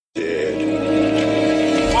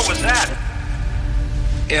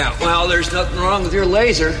Yeah, well, there's nothing wrong with your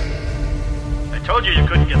laser. I told you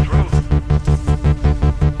couldn't get through.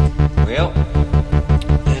 Well,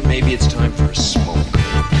 then maybe it's time for a smoke.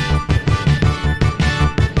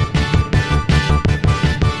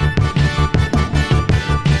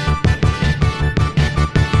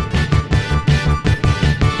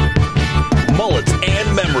 Mullets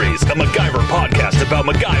and Memories, a MacGyver podcast about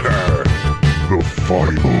MacGyver. The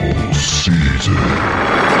final season.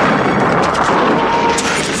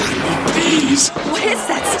 Bees. What is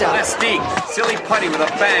that stuff? Plastique. Silly putty with a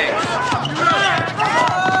bang.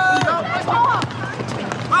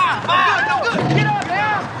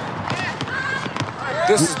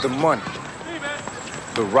 This is the money.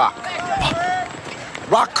 The rock.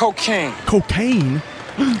 Rock cocaine. Cocaine?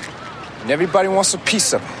 And everybody wants a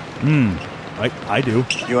piece of it. I do.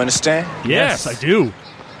 You understand? Yes, I do.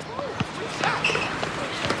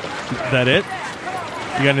 That it?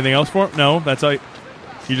 You got anything else for it? No, that's all.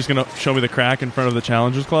 You're just going to show me the crack in front of the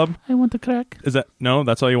Challengers Club? I want the crack. Is that... No,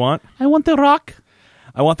 that's all you want? I want the rock.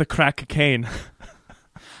 I want the crack cocaine.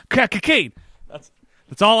 Crack cocaine!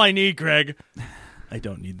 That's all I need, Greg. I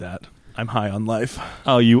don't need that. I'm high on life.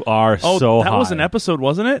 Oh, you are so high. That was an episode,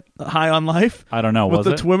 wasn't it? High on Life? I don't know, was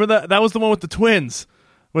it? That was the one with the twins.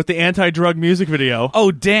 With the anti-drug music video.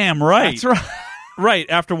 Oh, damn right. That's right. Right,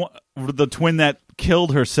 after the twin that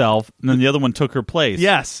killed herself, and then the other one took her place.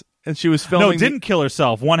 Yes, and she was filming... No, didn't kill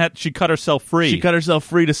herself. She cut herself free. She cut herself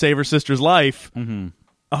free to save her sister's life. Mm-hmm.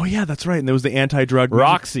 Oh, yeah, that's right. And there was the anti-drug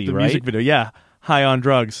Roxy, the right? music video. Yeah, high on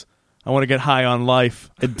drugs. I want to get high on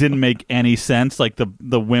life. It didn't make any sense. Like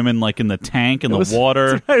the women like in the tank and the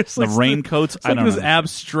water, right, the raincoats. I don't know. This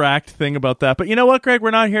abstract thing about that. But you know what, Greg?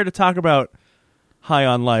 We're not here to talk about high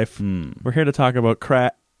on life. We're here to talk about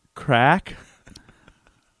crack.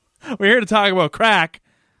 We're here to talk about crack,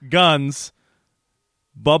 guns,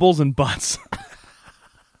 bubbles, and butts.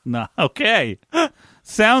 No, okay.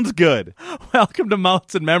 Sounds good. Welcome to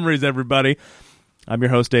Mullets and Memories, everybody. I'm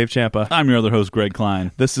your host, Dave Ciampa. I'm your other host, Greg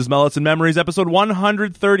Klein. This is Mullets and Memories, episode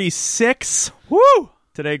 136. Woo!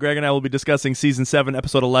 Today, Greg and I will be discussing Season 7,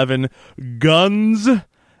 Episode 11, Gunz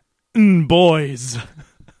and Boyz.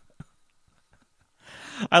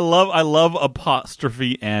 I love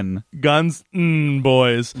apostrophe N. Guns and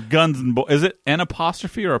Boyz. Guns and Boys. Is it N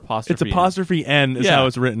apostrophe or apostrophe? It's apostrophe N is how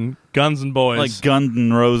it's written. Guns and Boys. Like Guns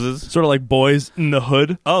N' Roses. Sort of like Boys in the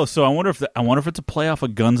Hood. Oh, so I wonder if it's a play off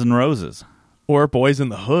of Guns N' Roses. Or Boys in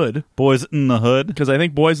the Hood. Boys in the Hood? Because I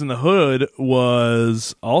think Boys in the Hood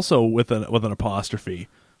was also with an apostrophe,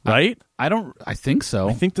 right? I think so.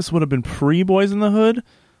 I think this would have been pre-Boys in the Hood.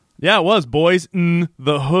 Yeah, it was. Boys in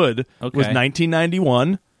the Hood. Okay. It was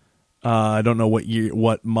 1991. I don't know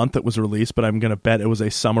what month it was released, but I'm going to bet it was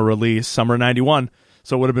a summer release, summer 91.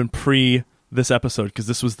 So it would have been pre this episode because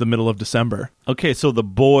this was the middle of December. Okay, so the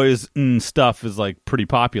Boys stuff is like pretty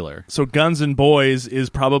popular. So Guns and Boys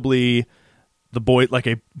is probably like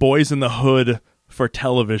a Boys in the Hood for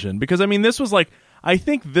television. Because, I mean, I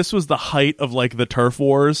think this was the height of like the turf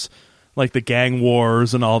wars, like the gang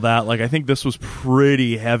wars and all that. Like, I think this was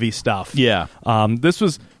pretty heavy stuff. Yeah. This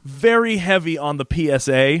was very heavy on the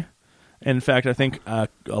PSA. In fact, I think a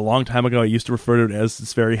long time ago I used to refer to it as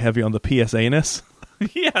it's very heavy on the PSA-ness.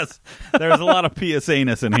 Yes. There's a lot of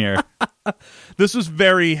PSA-ness in here. This was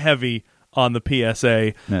very heavy on the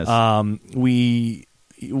PSA. Yes. We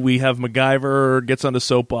have MacGyver gets on the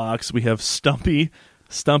soapbox. We have Stumpy.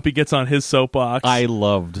 Stumpy gets on his soapbox. I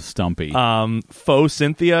loved Stumpy. Faux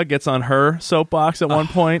Cynthia gets on her soapbox at one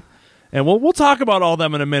point. And we'll talk about all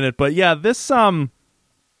them in a minute. But yeah, this there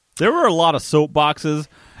were a lot of soapboxes,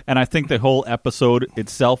 and I think the whole episode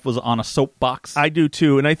itself was on a soapbox. I do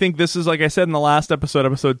too. And I think this is, like I said in the last episode,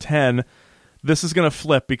 episode 10, this is going to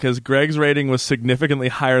flip because Greg's rating was significantly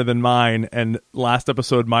higher than mine, and last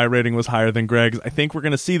episode my rating was higher than Greg's. I think we're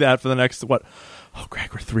going to see that for the next, Oh,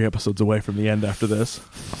 Greg, we're 3 episodes away from the end after this.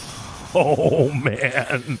 Oh,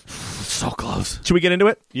 man. So close. Should we get into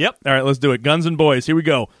it? Yep. All right, let's do it. Guns and Boys. Here we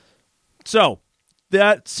go. So,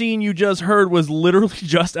 that scene you just heard was literally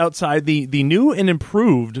just outside the new and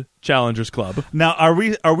improved Challengers Club. Now, are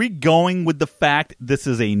we going with the fact this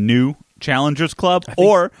is a new Challengers Club,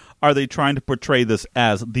 or are they trying to portray this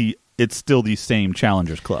as it's still the same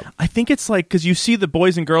Challengers Club? I think it's like, because you see the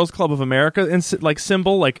Boys and Girls Club of America like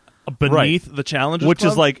symbol like beneath the Challengers Which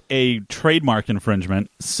Club. is like a trademark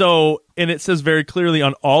infringement. So, and it says very clearly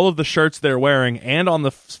on all of the shirts they're wearing and on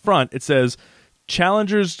the front, it says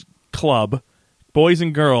Challengers Club, Boys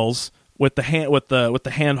and Girls, with the hand with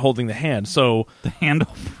the hand holding the hand. So the hand.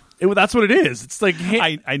 That's what it is. It's like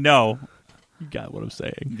I know. You got what I'm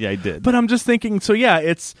saying. Yeah, I did. But I'm just thinking. So yeah,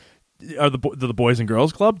 it's the Boys and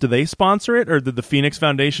Girls Club, do they sponsor it, or did the Phoenix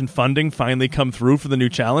Foundation funding finally come through for the new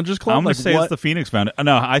Challengers Club? I'm going to say it's the Phoenix Foundation.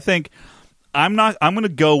 No, I think I'm going to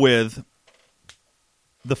go with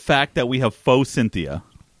the fact that we have faux Cynthia.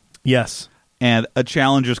 Yes. And a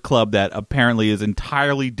Challengers Club that apparently is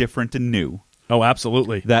entirely different and new. Oh,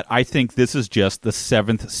 absolutely. That I think this is just the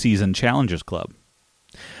 7th season Challengers Club.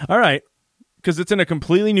 All right. Because it's in a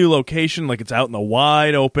completely new location. Like, it's out in the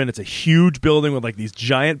wide open. It's a huge building with, like, these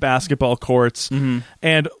giant basketball courts. Mm-hmm.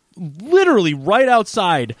 And literally right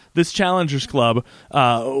outside this Challengers Club,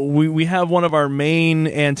 we have one of our main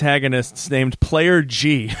antagonists named Player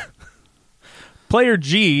G. Player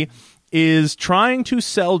G is trying to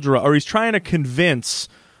sell drugs, or he's trying to convince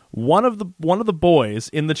one of the boys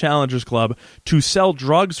in the Challengers Club to sell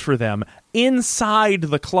drugs for them inside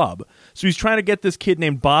the club. So he's trying to get this kid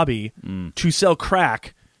named Bobby to sell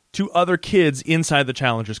crack to other kids inside the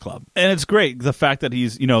Challengers Club. And it's great, the fact that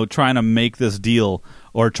he's, trying to make this deal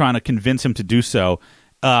or trying to convince him to do so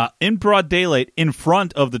in broad daylight in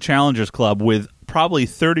front of the Challengers Club with probably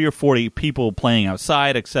 30 or 40 people playing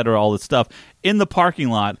outside, etc., all this stuff, in the parking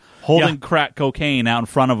lot, holding crack cocaine out in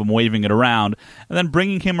front of him, waving it around, and then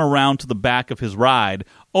bringing him around to the back of his ride,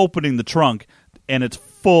 opening the trunk, and it's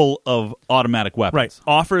full of automatic weapons. Right.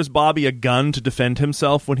 Offers Bobby a gun to defend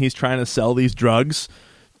himself when he's trying to sell these drugs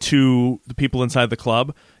to the people inside the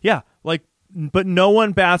club. Yeah, but no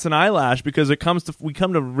one bats an eyelash because we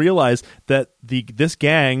come to realize that this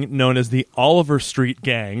gang, known as the Oliver Street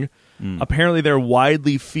Gang, apparently they're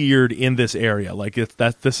widely feared in this area. Like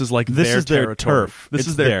this is their turf. This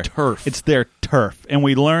is their turf. It's their turf. And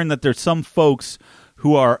we learn that there's some folks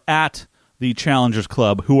who are at the Challengers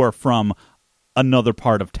Club who are from another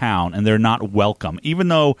part of town, and they're not welcome. Even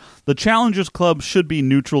though the Challengers Club should be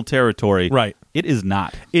neutral territory, right? It is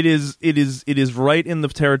not. It is right in the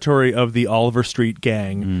territory of the Oliver Street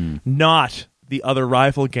Gang, not the other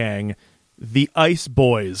rival gang, the Ice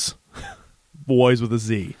Boys. Boys with a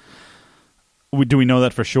Z. Do we know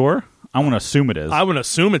that for sure? I want to assume it is. I would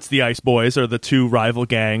assume it's the Ice Boys are the two rival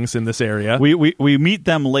gangs in this area. We meet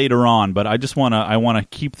them later on, but I just want to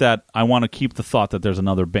keep that. I want to keep the thought that there's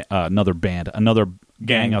another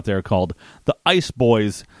gang out there called the Ice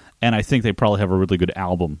Boys, and I think they probably have a really good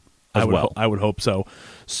album as well. I would hope so.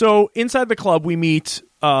 So inside the club, we meet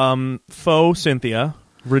faux Cynthia,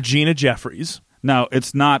 Regina Jeffries. Now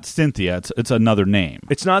it's not Cynthia; it's another name.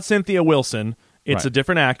 It's not Cynthia Wilson. It's a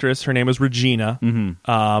different actress. Her name is Regina.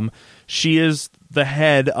 Mm-hmm. She is the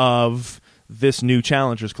head of this new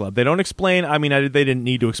Challengers Club. They don't explain. I mean, they didn't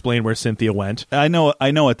need to explain where Cynthia went. I know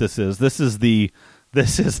what this is. This is the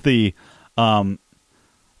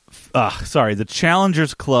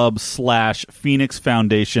Challengers Club / Phoenix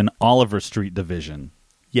Foundation Oliver Street Division.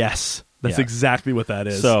 Yes, that's exactly what that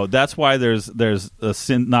is. So that's why there's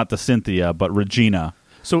not the Cynthia, but Regina.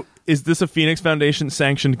 So is this a Phoenix Foundation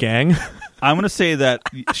sanctioned gang? I'm going to say that,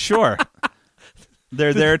 sure.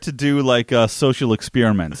 They're there to do social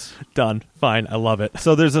experiments. Done. Fine. I love it.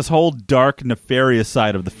 So there's this whole dark, nefarious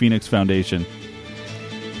side of the Phoenix Foundation.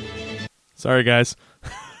 Sorry, guys.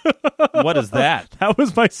 What is that? That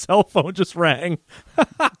was my cell phone just rang.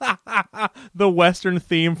 The Western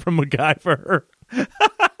theme from MacGyver.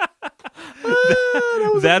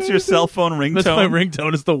 That's your cell phone ringtone? That's my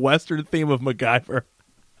ringtone. Is the Western theme of MacGyver.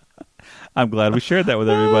 I'm glad we shared that with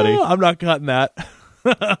everybody. I'm not cutting that.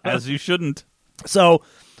 As you shouldn't. So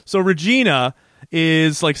Regina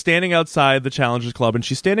is standing outside the Challengers Club, and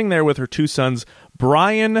she's standing there with her two sons,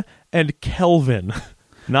 Brian and Kelvin.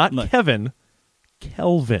 Not Kevin,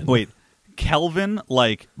 Kelvin. Wait, Kelvin,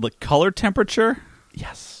 like the color temperature?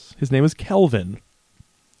 Yes. His name is Kelvin.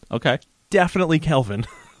 Okay. Definitely Kelvin.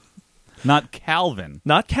 Not Calvin.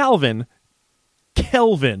 Not Calvin.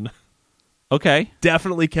 Kelvin. Okay.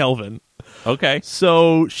 Definitely Kelvin. Okay.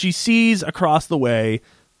 So she sees across the way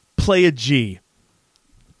Player G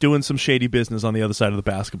doing some shady business on the other side of the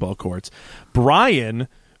basketball courts. Brian,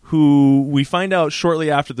 who we find out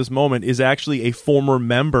shortly after this moment is actually a former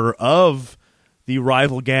member of the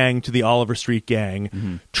rival gang to the Oliver Street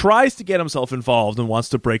Gang, tries to get himself involved and wants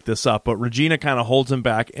to break this up, but Regina kind of holds him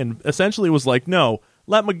back and essentially was like, no,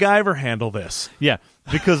 let MacGyver handle this. Yeah,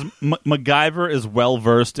 because MacGyver is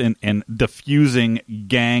well-versed in diffusing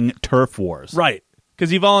gang turf wars. Right, because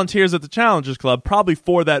he volunteers at the Challengers Club probably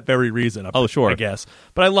for that very reason. Sure. I guess.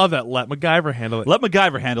 But I love that. Let MacGyver handle it. Let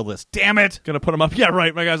MacGyver handle this. Damn it. Gonna put him up. Yeah,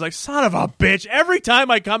 right. My guy's like, son of a bitch. Every time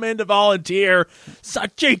I come in to volunteer,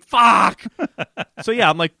 such a fuck. So yeah,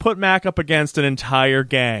 I'm put Mac up against an entire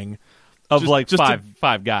gang. Of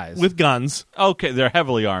five guys. With guns. Okay, they're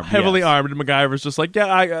heavily armed. Heavily armed, and MacGyver's just like, yeah,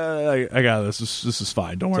 I got this. This is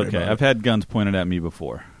fine. Don't worry about it. I've had guns pointed at me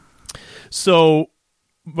before. So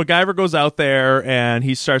MacGyver goes out there and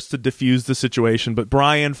he starts to defuse the situation, but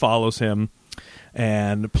Brian follows him,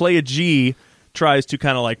 and Playa G tries to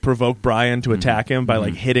kind of like provoke Brian to attack him by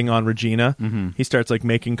like hitting on Regina. He starts like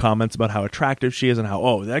making comments about how attractive she is and how,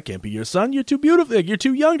 oh, that can't be your son. You're too beautiful. Like, you're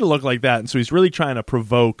too young to look like that. And so he's really trying to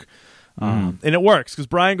provoke. And it works because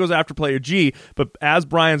Brian goes after Player G, but as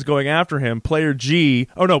Brian's going after him,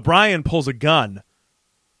 Brian pulls a gun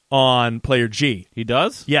on Player G. He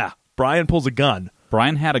does? Yeah, Brian pulls a gun.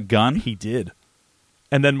 Brian had a gun? He did.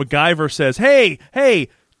 And then MacGyver says, hey,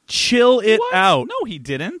 chill it out. No, he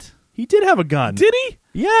didn't. He did have a gun. Did he?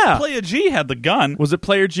 Yeah. Player G had the gun. Was it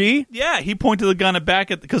Player G? Yeah, he pointed the gun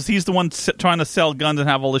back at because he's the one trying to sell guns and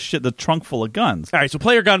have all this shit, the trunk full of guns. All right, so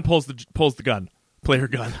Player Gun pulls the gun. Player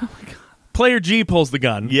Gun. Oh my God. Player G pulls the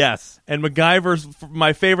gun. Yes. And MacGyver's,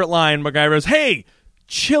 my favorite line, MacGyver's, hey,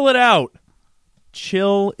 chill it out.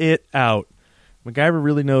 Chill it out. MacGyver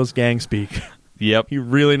really knows gang speak. Yep. He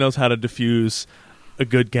really knows how to diffuse a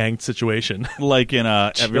good gang situation. Like in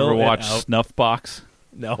have you ever watched Snuff Box?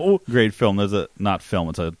 No. Great film. It's a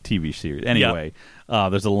TV series. Anyway,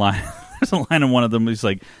 there's a line in one of them. He's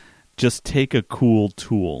like, just take a cool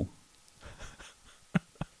tool.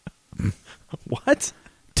 What?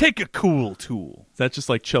 Take a cool tool. Is that just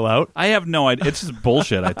like chill out? I have no idea. It's just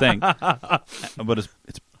bullshit, I think. But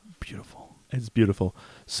it's beautiful. It's beautiful.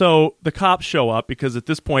 So the cops show up because at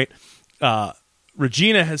this point,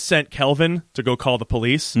 Regina has sent Kelvin to go call the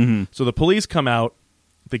police. So the police come out.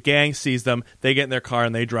 The gang sees them. They get in their car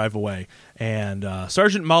and they drive away. And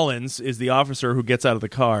Sergeant Mullins is the officer who gets out of the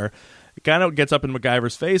car. It kind of gets up in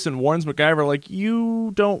MacGyver's face and warns MacGyver, like,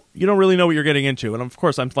 you don't really know what you're getting into. And of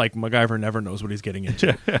course, I'm like, MacGyver never knows what he's getting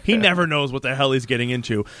into. He never knows what the hell he's getting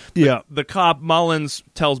into. But the cop Mullins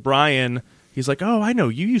tells Brian, he's like, oh, I know,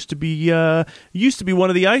 you used to be one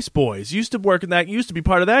of the Ice Boys. You used to work in that. You used to be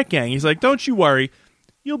part of that gang. He's like, don't you worry,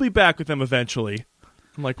 you'll be back with them eventually.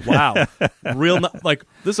 I'm like, wow, this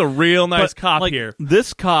is a real nice cop here.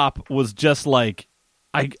 This cop was just like,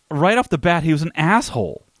 right off the bat, he was an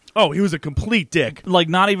asshole. Oh, he was a complete dick. Like,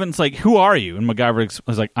 not even, it's like, who are you? And MacGyver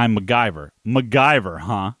was like, I'm MacGyver. MacGyver,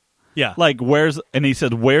 huh? Yeah. Like, and he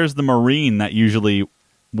said, where's the Marine that usually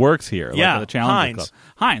works here? Yeah, like, the Challenger Hines. Club.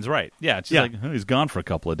 Hines, right. Yeah, it's just like, oh, he's gone for a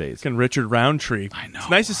couple of days. And Richard Roundtree. I know. It's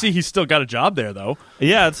nice to see he's still got a job there, though.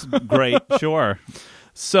 Yeah, it's great, sure.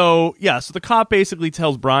 So the cop basically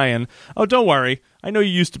tells Brian, oh, don't worry. I know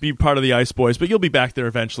you used to be part of the Ice Boys, but you'll be back there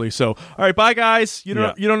eventually. So, all right, bye, guys. You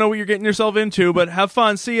don't know what you're getting yourself into, but have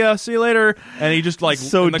fun. See ya. See you later. And he just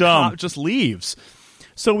so and the dumb. cop just leaves.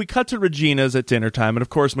 So we cut to Regina's at dinner time, and of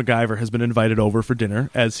course MacGyver has been invited over for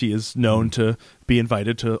dinner, as he is known to be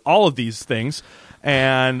invited to all of these things.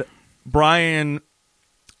 And Brian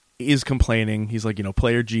is complaining. He's like,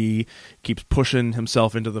 Player G keeps pushing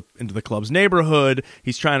himself into the club's neighborhood.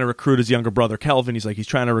 He's trying to recruit his younger brother Kelvin. He's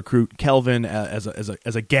trying to recruit Kelvin as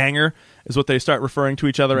a ganger, is what they start referring to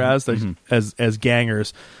each other as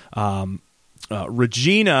gangers.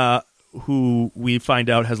 Regina, who we find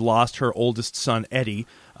out has lost her oldest son Eddie,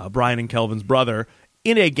 Brian and Kelvin's brother,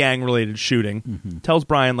 in a gang related shooting, tells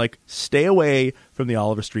Brian, like, stay away from the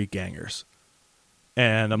Oliver Street gangers.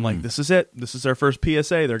 And I'm like, this is it. This is our first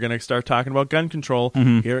PSA. They're going to start talking about gun control.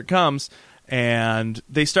 Here it comes. And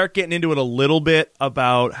they start getting into it a little bit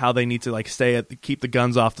about how they need to like keep the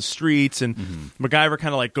guns off the streets. And MacGyver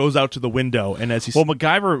kind of like goes out to the window. And as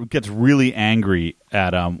MacGyver gets really angry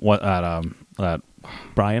at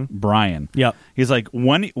Brian. Yep. He's like,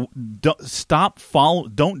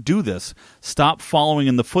 don't do this. Stop following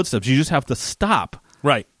in the footsteps. You just have to stop.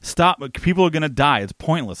 Right. Stop. People are going to die. It's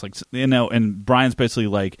pointless. Like, and Brian's basically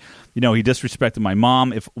like, he disrespected my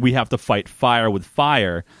mom. If we have to fight fire with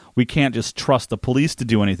fire, we can't just trust the police to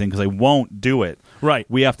do anything because they won't do it. Right.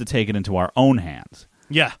 We have to take it into our own hands.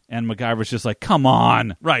 Yeah. And MacGyver's just like, come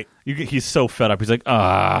on. Right. He's so fed up. He's like,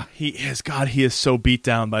 He is so beat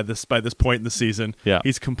down by this point in the season. Yeah.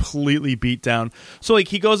 He's completely beat down. So like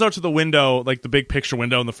he goes out to the window, like the big picture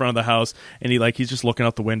window in the front of the house, and he's just looking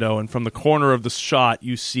out the window, and from the corner of the shot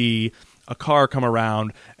you see a car come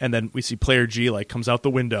around, and then we see Player G like comes out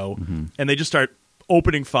the window, and they just start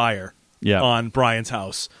opening fire on Brian's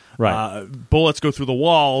house. Right. Bullets go through the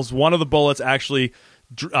walls. One of the bullets actually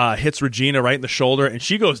hits Regina right in the shoulder, and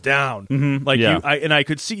she goes down. I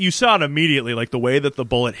could see, you saw it immediately, like the way that the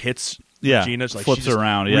bullet hits Regina, like flips she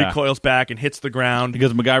around, recoils back and hits the ground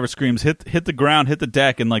because MacGyver screams, "Hit the ground, hit the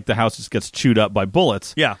deck," and like the house just gets chewed up by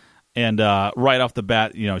bullets. Yeah, and right off the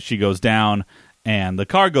bat, she goes down, and the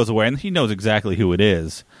car goes away, and he knows exactly who it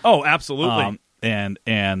is. Oh, absolutely.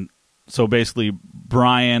 And So basically,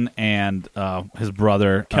 Brian and his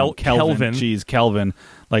brother Kelvin. Kelvin.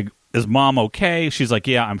 Like, is mom okay? She's like,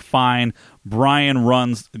 yeah, I'm fine. Brian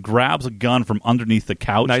grabs a gun from underneath the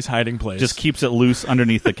couch. Nice hiding place. Just keeps it loose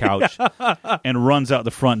underneath the couch and runs out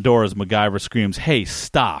the front door as MacGyver screams, "Hey,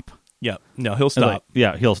 stop!" Yeah, no, he'll stop.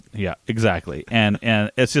 Like, exactly. And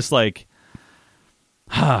it's just like,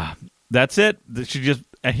 that's it.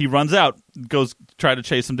 He runs out, goes try to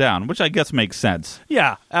chase him down, which I guess makes sense.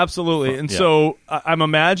 Yeah, absolutely. And so I'm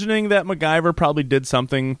imagining that MacGyver probably did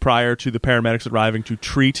something prior to the paramedics arriving to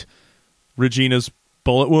treat Regina's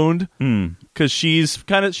bullet wound, because she's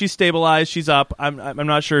stabilized, she's up. I'm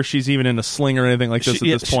not sure if she's even in a sling or anything like this at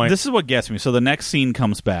this point. This is what gets me. So the next scene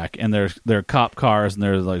comes back, and there are cop cars, and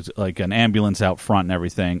there's like an ambulance out front and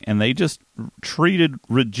everything, and they just treated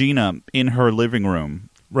Regina in her living room.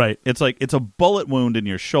 Right. It's like it's a bullet wound in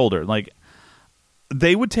your shoulder. Like,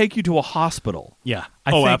 they would take you to a hospital. Yeah.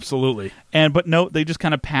 I think. Absolutely. But no, they just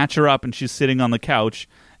kind of patch her up, and she's sitting on the couch.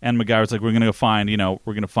 And MacGyver's like, we're going to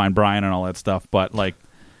find Brian and all that stuff. But, like,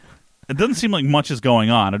 it doesn't seem like much is going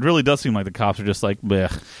on. It really does seem like the cops are just like,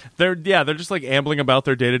 bleh. They're just like ambling about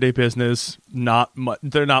their day-to-day business.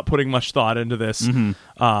 They're not putting much thought into this.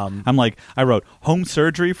 Mm-hmm. I wrote home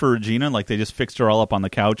surgery for Regina. Like, they just fixed her all up on the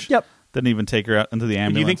couch. Yep. Didn't even take her out into the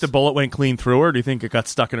ambulance. Do you think the bullet went clean through her, or do you think it got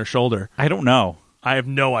stuck in her shoulder? I don't know. I have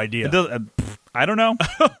no idea. I don't know,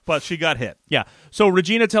 but she got hit. Yeah. So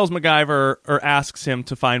Regina tells MacGyver, or asks him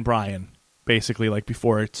to find Brian, basically, like,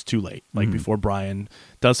 before it's too late. Like, before Brian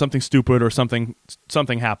does something stupid or something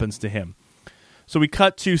happens to him. So we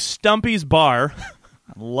cut to Stumpy's bar.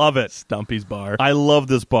 I love it. Stumpy's bar. I love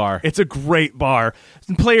this bar. It's a great bar.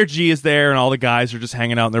 And Player G is there, and all the guys are just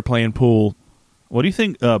hanging out and they're playing pool. What do you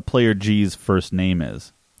think Player G's first name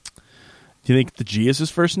is? Do you think the G is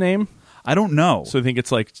his first name? I don't know. So I think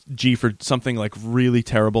it's like G for something like really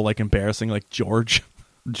terrible, like embarrassing, like George.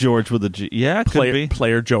 George with a G. Yeah, could be.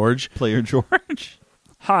 Player George. Player George.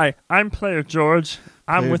 Hi, I'm Player George.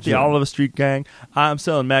 I'm with the Oliver Street Gang. I'm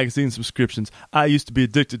selling magazine subscriptions. I used to be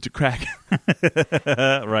addicted to crack.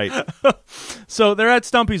 Right. So they're at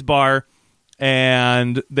Stumpy's bar,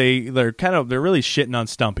 and they're really shitting on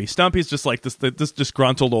Stumpy. Stumpy's just like this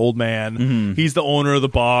disgruntled old man. Mm-hmm. He's the owner of the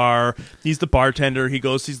bar. He's the bartender. He's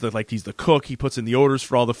the cook. He puts in the orders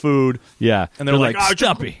for all the food. Yeah, and they're like, oh,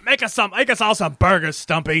 Stumpy, make us all some burgers,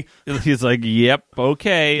 Stumpy. He's like, yep,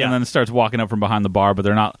 okay, and then starts walking up from behind the bar. But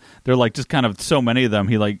they're not. They're like just kind of so many of them.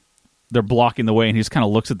 They're blocking the way, and he just kind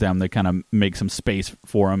of looks at them. They kind of make some space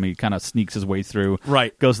for him. He kind of sneaks his way through.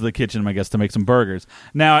 Right, goes to the kitchen, I guess, to make some burgers.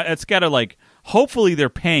 Now it's got to like. Hopefully they're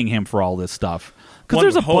paying him for all this stuff. Because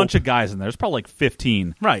there's a bunch of guys in there. There's probably like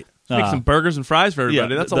 15. Right. Make some burgers and fries for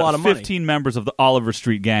everybody. That's a lot of money. 15 members of the Oliver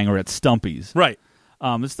Street Gang are at Stumpy's. Right.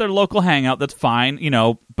 It's their local hangout. That's fine,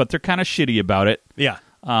 but they're kind of shitty about it. Yeah.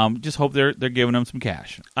 Just hope they're giving them some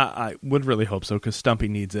cash. I would really hope so, because Stumpy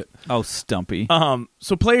needs it. Oh, Stumpy.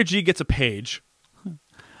 So Player G gets a page.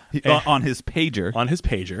 On his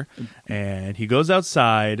pager. And he goes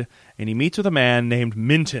outside, and he meets with a man named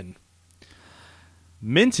Minton.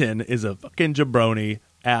 Minton is a fucking jabroni.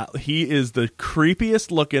 He is the creepiest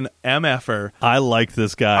looking MFer. I like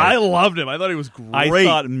this guy. I loved him. I thought he was great. I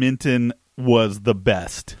thought Minton was the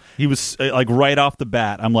best. He was like right off the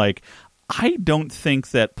bat. I'm like, I don't think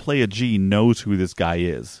that Playa G knows who this guy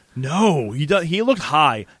is. No, he does. He looked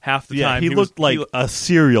high half the time. He looked like a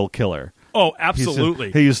serial killer. Oh,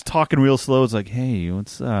 absolutely. He was talking real slow. It's like, hey,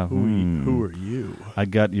 what's up? Who are you? I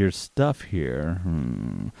got your stuff here.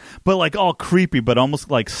 But like all creepy, but almost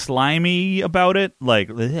like slimy about it. Like,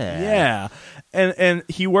 bleh. Yeah. And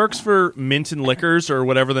he works for Minton Liquors, or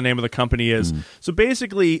whatever the name of the company is. So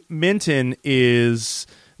basically, Minton is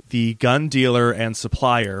the gun dealer and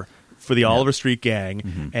supplier for the Oliver Street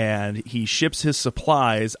Gang, and he ships his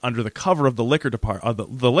supplies under the cover of the liquor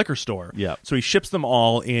the liquor store. Yeah. So he ships them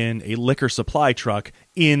all in a liquor supply truck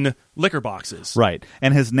in liquor boxes. Right.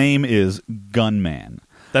 And his name is Gunman.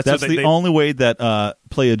 That's the only way that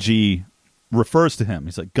Playa G refers to him.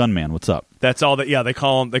 He's like, Gunman, what's up? That's all that. Yeah, they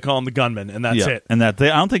call him the Gunman, and that's it. And I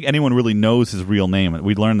don't think anyone really knows his real name.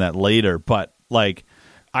 We learned that later, but like.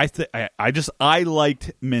 I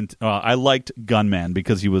liked I liked Gunman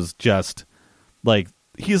because he was just like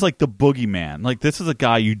he's like the boogeyman. Like, this is a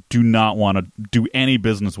guy you do not want to do any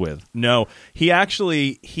business with. No, he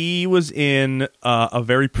was in a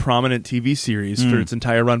very prominent TV series for its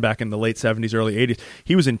entire run back in the late 70s, early 80s.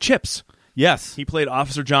 He was in Chips. Yes, he played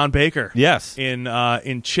Officer John Baker. Yes,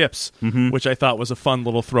 in Chips, which I thought was a fun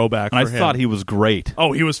little throwback. And for I him. thought he was great.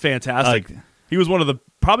 Oh, he was fantastic. He was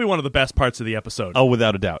probably one of the best parts of the episode. Oh,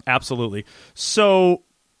 without a doubt. Absolutely. So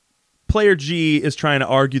Player G is trying to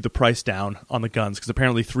argue the price down on the guns because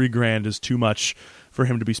apparently $3,000 is too much for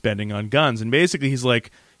him to be spending on guns. And basically he's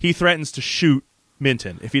like, he threatens to shoot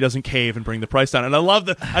Minton if he doesn't cave and bring the price down. And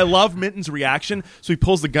I love Minton's reaction. So he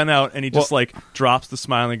pulls the gun out and he just drops the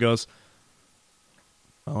smile and he goes,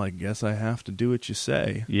 well, I guess I have to do what you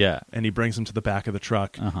say. Yeah. And he brings him to the back of the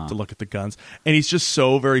truck to look at the guns. And he's just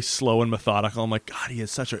so very slow and methodical. I'm like, God, he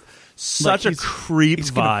has such a creep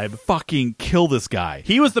he's vibe. Gonna fucking kill this guy.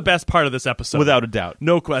 He was the best part of this episode. Without a doubt.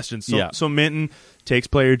 No question. So Minton takes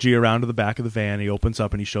Player G around to the back of the van. He opens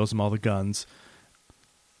up and he shows him all the guns.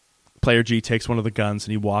 Player G takes one of the guns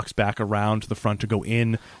and he walks back around to the front to go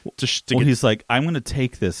in. He's like, I'm going to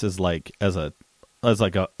take this I'm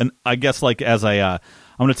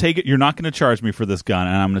going to take it. You're not going to charge me for this gun,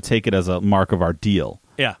 and I'm going to take it as a mark of our deal.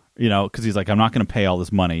 Yeah. Because he's like, I'm not going to pay all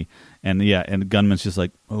this money. And the gunman's just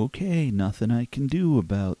like, okay, nothing I can do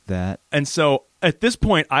about that. And so at this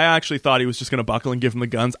point, I actually thought he was just going to buckle and give him the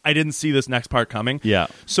guns. I didn't see this next part coming. Yeah.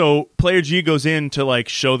 So Player G goes in to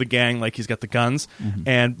show the gang he's got the guns,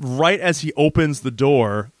 and right as he opens the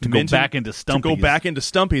door to go back into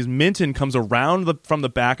Stumpy's, Minton comes around from the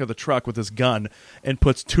back of the truck with his gun and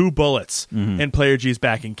puts 2 bullets in Player G's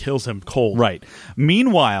back and kills him cold. Right.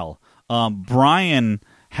 Meanwhile, Brian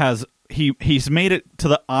has. He's made it to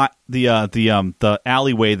the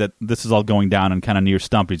alleyway that this is all going down and kind of near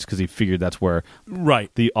Stumpy's because he figured that's where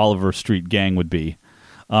the Oliver Street gang would be,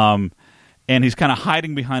 and he's kind of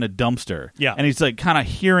hiding behind a dumpster. Yeah, and he's kind of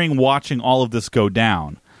watching all of this go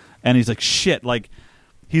down, and he's like, shit,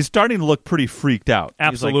 he's starting to look pretty freaked out.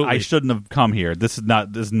 Absolutely, he's like, I shouldn't have come here. This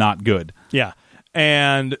is not good. Yeah,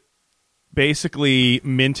 and basically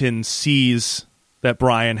Minton sees that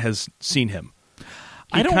Brian has seen him.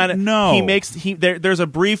 I don't know. There's a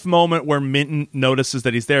brief moment where Minton notices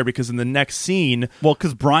that he's there because in the next scene... Well,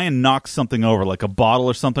 because Brian knocks something over, like a bottle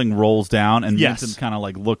or something rolls down, and Minton kind of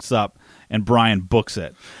looks up, and Brian books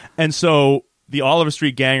it. And so the Oliver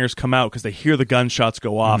Street gangers come out because they hear the gunshots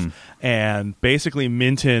go off, and basically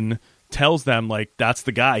Minton tells them, that's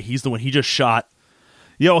the guy. He's the one. He just shot...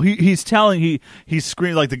 he's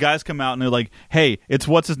screaming, the guys come out and they're like, hey, it's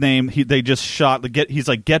what's his name? They just shot. He's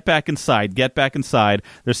like, get back inside.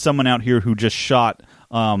 There's someone out here who just shot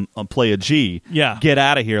Player G. Yeah, get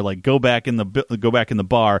out of here. Go back in the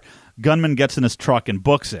bar. Gunman gets in his truck and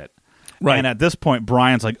books it. Right. And at this point,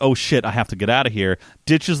 Brian's like, oh shit, I have to get out of here.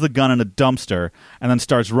 Ditches the gun in a dumpster and then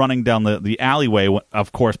starts running down the alleyway.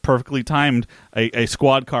 Of course, perfectly timed. A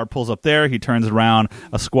squad car pulls up there. He turns around.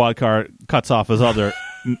 A squad car cuts off his other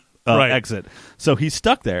exit. So he's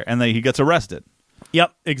stuck there, and he gets arrested.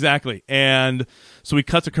 Yep, exactly. And so we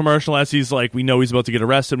cut to commercial as he's we know he's about to get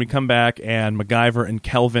arrested. We come back, and MacGyver and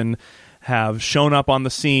Kelvin have shown up on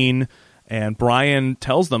the scene, and Brian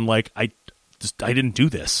tells them, I didn't do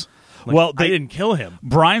this. I didn't kill him.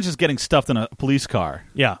 Brian's just getting stuffed in a police car.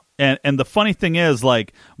 Yeah. And the funny thing is,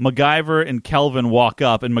 MacGyver and Kelvin walk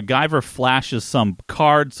up, and MacGyver flashes some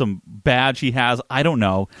card, some badge he has, I don't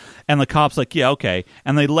know, and the cop's like, yeah, okay.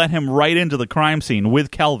 And they let him right into the crime scene with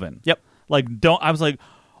Kelvin. Yep. I was like,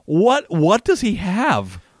 what does he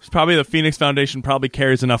have? It's probably the Phoenix Foundation probably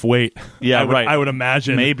carries enough weight. Yeah, I would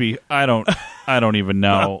imagine. Maybe. I don't even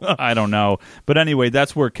know. I don't know. But anyway,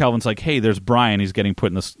 that's where Kelvin's like, hey, there's Brian. He's getting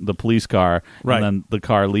put in the police car. Right. And then the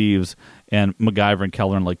car leaves, and MacGyver and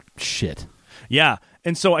Kelvin are like, shit. Yeah.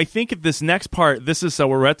 And so I think at this next part,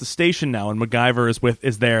 we're at the station now, and MacGyver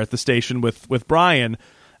is there at the station with Brian,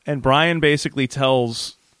 and Brian basically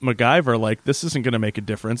tells MacGyver, this isn't going to make a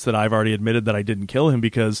difference that I've already admitted that I didn't kill him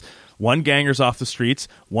because one ganger's off the streets,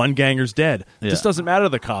 one ganger's dead. Yeah. This doesn't matter to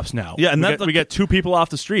the cops now. Yeah, and we get 2 people off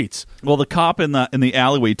the streets. Well, the cop in the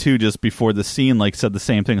alleyway too, just before the scene, said the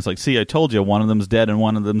same thing. It's like, see, I told you, one of them's dead and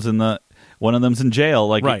one of them's in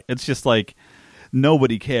jail. Right. It's just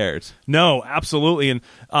nobody cares. No, absolutely. And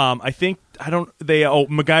I think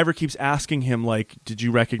MacGyver keeps asking him did you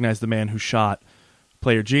recognize the man who shot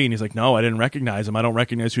Player G? And he's like, no, I didn't recognize him. I don't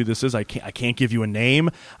recognize who this is. I can't give you a name.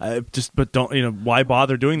 But don't, why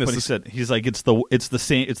bother doing this? But he's like, it's the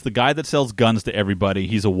same. It's the guy that sells guns to everybody.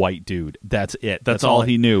 He's a white dude. That's it. That's all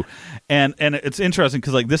he knew. And it's interesting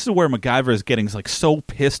because this is where MacGyver is getting so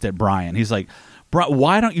pissed at Brian. He's like,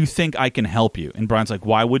 why don't you think I can help you? And Brian's like,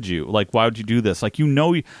 why would you? Why would you do this?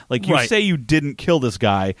 You say you didn't kill this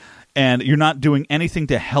guy, and you're not doing anything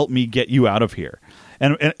to help me get you out of here.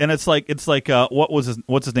 And it's like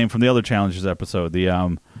what's his name from the other Challengers episode?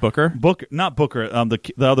 The Booker, not Booker. The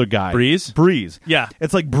other guy, Breeze. Yeah,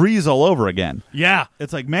 it's like Breeze all over again. Yeah,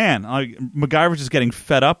 it's like, man, MacGyver's just getting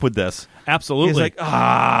fed up with this. Absolutely. He's like,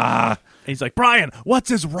 he's like, Brian, what's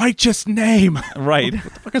his righteous name? Right. What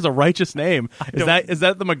the fuck is a righteous name? Is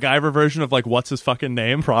that the MacGyver version of like what's his fucking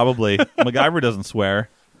name? Probably. MacGyver doesn't swear.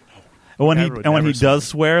 And when he does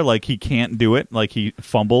swear, like he can't do it, like he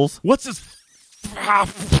fumbles. What's his? I'm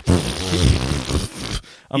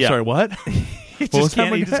sorry. What? He just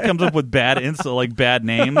comes up with bad bad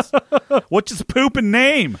names. What's his pooping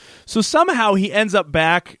name? So somehow he ends up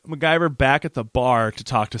MacGyver back at the bar to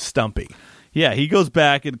talk to Stumpy. Yeah, he goes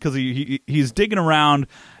back because he's digging around.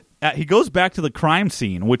 He goes back to the crime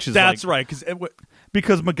scene, which is that's like, right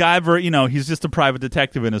because MacGyver, he's just a private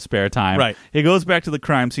detective in his spare time. Right. He goes back to the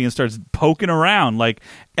crime scene and starts poking around. Like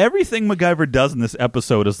everything MacGyver does in this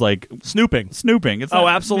episode is like snooping. It's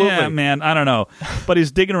absolutely. Yeah, man. I don't know, but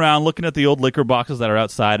he's digging around, looking at the old liquor boxes that are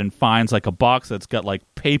outside, and finds like a box that's got like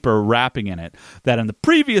paper wrapping in it. That in the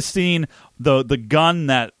previous scene, the gun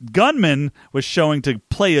that gunman was showing to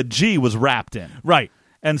play a G was wrapped in. Right.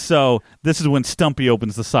 And so this is when Stumpy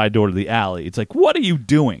opens the side door to the alley. It's like, what are you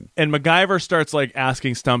doing? And MacGyver starts like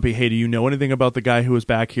asking Stumpy, hey, do you know anything about the guy who was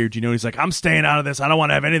back here? Do you know? He's like, I'm staying out of this. I don't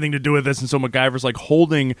want to have anything to do with this. And so MacGyver's like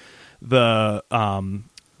holding the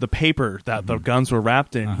paper that the guns were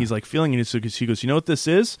wrapped in. He's like feeling it. He goes, you know what this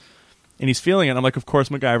is? And he's feeling it. I'm like, of course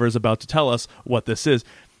MacGyver is about to tell us what this is.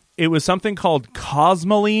 It was something called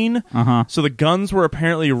cosmoline. So the guns were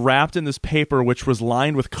apparently wrapped in this paper, which was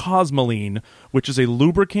lined with cosmoline, which is a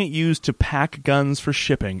lubricant used to pack guns for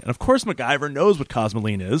shipping. And of course, MacGyver knows what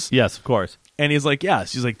cosmoline is. Yes, of course. And he's like,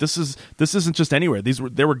 yes. He's like, this isn't just anywhere.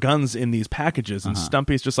 There were guns in these packages. And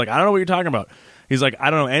Stumpy's just like, I don't know what you're talking about. He's like,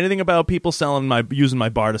 I don't know anything about people using my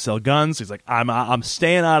bar to sell guns. He's like, I'm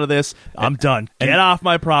staying out of this. I'm done. Get off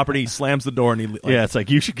my property. He slams the door and he it's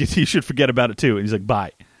like you should forget about it too. And he's like,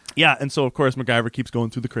 bye. Yeah, and so of course MacGyver keeps going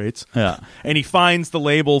through the crates. Yeah, and he finds the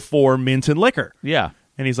label for mint and liquor. Yeah,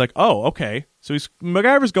 and he's like, oh, okay. So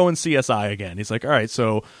MacGyver's going CSI again. He's like, all right,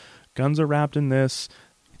 so guns are wrapped in this.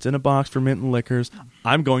 It's in a box for mint and liquors.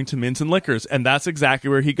 I'm going to mint and liquors, and that's exactly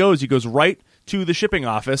where he goes. He goes right to the shipping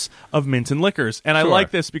office of mint and liquors, and I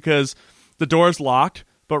like this because the door's locked.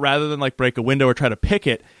 But rather than like break a window or try to pick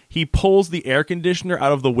it, he pulls the air conditioner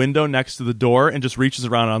out of the window next to the door and just reaches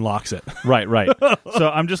around and unlocks it. Right. So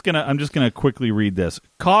I'm just gonna quickly read this.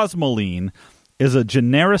 Cosmoline is a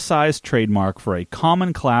genericized trademark for a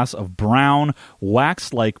common class of brown,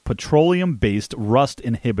 wax-like petroleum-based rust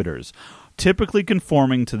inhibitors, typically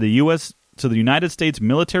conforming to the United States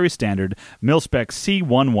military standard MilSpec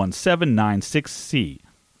C11796C.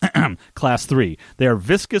 Class 3. They are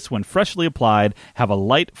viscous when freshly applied, have a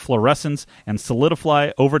light fluorescence, and solidify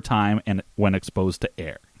over time and when exposed to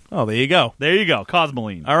air. Oh, there you go.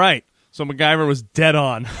 Cosmoline. All right. So MacGyver was dead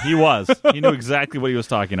on. He was. He knew exactly what he was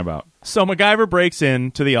talking about. So MacGyver breaks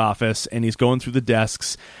into the office, and he's going through the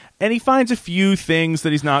desks, and he finds a few things that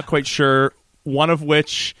he's not quite sure, one of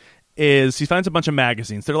which is he finds a bunch of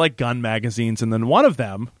magazines. They're like gun magazines, and then one of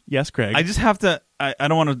them, yes, Craig. I just have to, I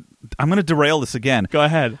don't want to, I'm going to derail this again. Go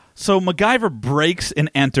ahead. So MacGyver breaks and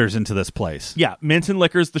enters into this place. Yeah, Mint and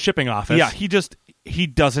Liquor's the shipping office. Yeah, he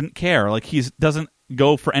doesn't care. Like, he doesn't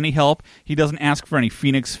go for any help. He doesn't ask for any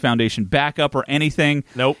Phoenix Foundation backup or anything.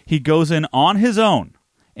 Nope. He goes in on his own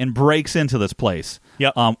and breaks into this place.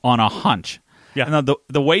 Yep. On a hunch. Yeah. And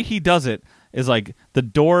the way he does it is like the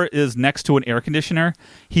door is next to an air conditioner.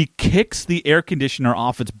 He kicks the air conditioner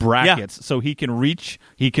off its brackets so he can reach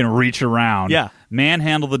around,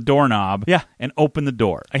 manhandle the doorknob, and open the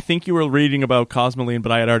door. I think you were reading about Cosmoline,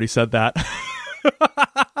 but I had already said that.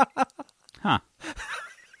 Huh.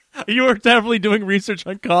 You were definitely doing research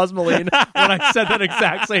on Cosmoline when I said that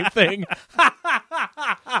exact same thing.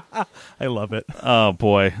 I love it. Oh,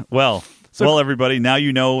 boy. Well, everybody, now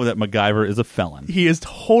you know that MacGyver is a felon. He is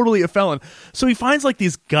totally a felon. So he finds like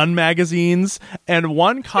these gun magazines and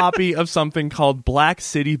one copy of something called Black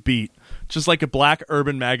City Beat, just like a black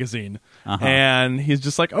urban magazine. And he's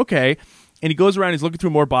just like, okay. And he goes around, he's looking through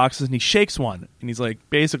more boxes, and he shakes one. And he's like,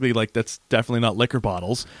 basically, like, that's definitely not liquor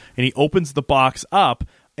bottles. And he opens the box up,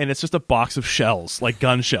 and it's just a box of shells, like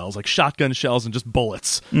gun shells, like shotgun shells and just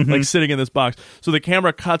bullets, like sitting in this box. So the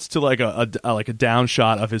camera cuts to like a down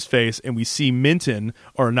shot of his face, and we see Minton,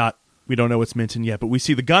 or not, we don't know it's Minton yet, but we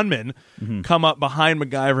see the gunman come up behind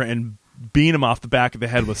MacGyver and beat him off the back of the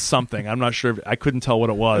head with something. I'm not sure. I couldn't tell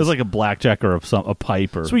what it was. It was like a blackjack or a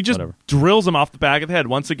pipe or so he just whatever. Drills him off the back of the head.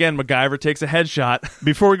 Once again, MacGyver takes a headshot.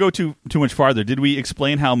 Before we go too much farther, did we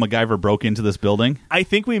explain how MacGyver broke into this building? I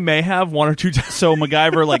think we may have one or two times. So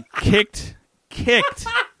MacGyver like kicked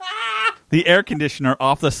the air conditioner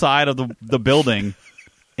off the side of the building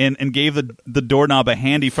and gave the doorknob a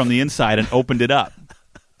handy from the inside and opened it up.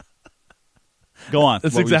 Go on.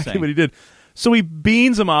 That's exactly what he did. So he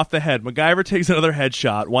beans him off the head. MacGyver takes another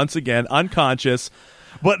headshot, once again, unconscious.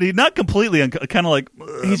 But he's not completely, kind of like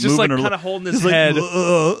he's just like moving kind of holding his head.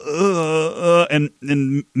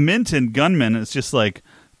 And Mint and Gunman is just like,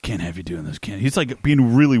 can't have you doing this. Can't. He's like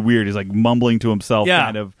being really weird. He's like mumbling to himself,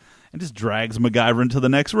 kind of, and just drags MacGyver into the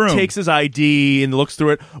next room. Takes his ID and looks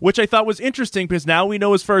through it, which I thought was interesting because now we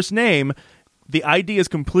know his first name. The ID is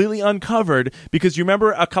completely uncovered because you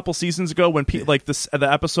remember a couple seasons ago when the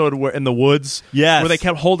episode where in the woods, where they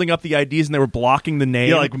kept holding up the IDs and they were blocking the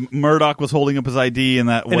name. Yeah, like Murdoch was holding up his ID and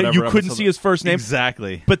that whatever. And you couldn't see his first name.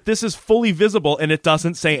 Exactly. But this is fully visible and it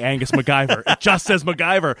doesn't say Angus MacGyver. It just says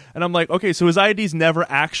MacGyver. And I'm like, okay, so his IDs never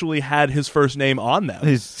actually had his first name on them.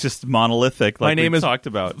 He's just monolithic. Like my name is talked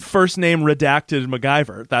about. First name redacted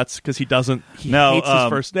MacGyver. That's because he hates his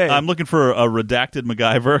first name. I'm looking for a redacted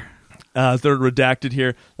MacGyver. They're redacted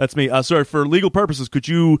here. That's me. Sorry, for legal purposes, could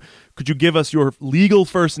you give us your legal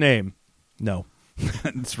first name? No.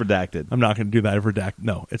 It's redacted. I'm not going to do that.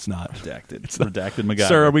 No, it's not. Redacted. It's redacted MacGyver.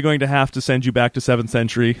 Sir, are we going to have to send you back to 7th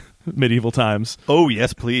century medieval times? Oh,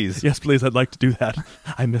 yes, please. Yes, please. I'd like to do that.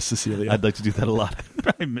 I miss Cecilia. I'd like to do that a lot.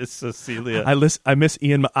 I miss Cecilia. I miss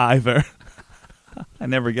Ian MacGyver. I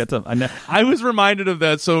never get to... I was reminded of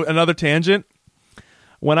that. So another tangent.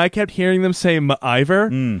 When I kept hearing them say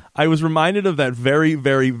MacGyver, I was reminded of that very,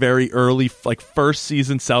 very, very early, first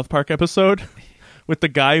season South Park episode with the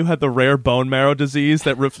guy who had the rare bone marrow disease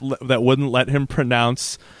that wouldn't let him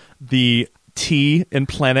pronounce the T in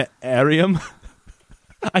planetarium.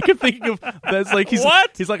 I kept thinking of that's like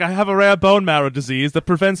what? He's like, I have a rare bone marrow disease that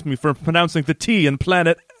prevents me from pronouncing the T in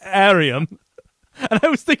planetarium. And I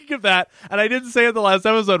was thinking of that, and I didn't say it the last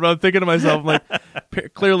episode, but I'm thinking to myself, I'm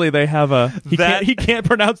like, clearly they have he can't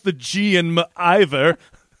pronounce the G in MacGyver.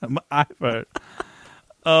 MacGyver.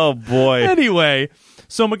 Oh, boy. Anyway,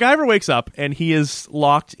 so MacGyver wakes up, and he is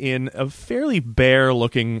locked in a fairly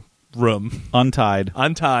bare-looking room. Untied.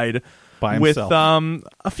 By himself. With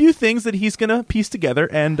a few things that he's going to piece together,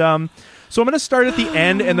 and so I'm going to start at the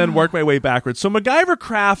end and then work my way backwards. So MacGyver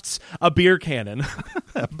crafts a beer cannon.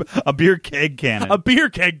 A beer keg cannon. A beer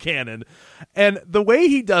keg cannon. And the way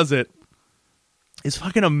he does it is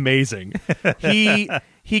fucking amazing. He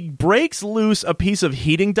breaks loose a piece of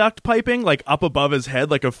heating duct piping, like up above his head,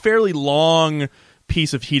 like a fairly long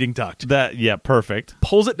piece of heating duct. Perfect.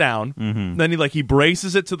 Pulls it down. Mm-hmm. Then he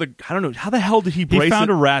braces it to the... I don't know. How the hell did he brace it? He found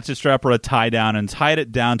a ratchet strap or a tie down and tied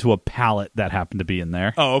it down to a pallet that happened to be in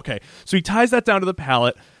there. Oh, okay. So he ties that down to the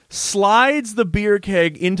pallet, slides the beer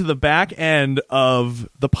keg into the back end of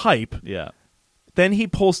the pipe. Yeah. Then he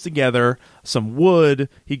pulls together some wood.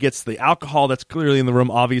 He gets the alcohol that's clearly in the room.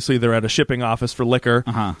 Obviously, they're at a shipping office for liquor.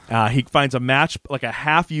 Uh-huh. He finds a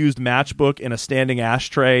half-used matchbook in a standing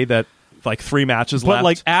ashtray that... 3 matches left.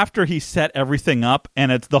 But after he set everything up,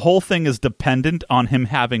 and the whole thing is dependent on him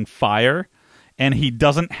having fire, and he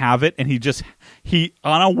doesn't have it, and he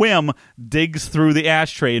on a whim digs through the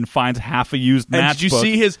ashtray and finds half a used matchbook. And did you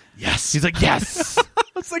see his? Yes. He's like, yes.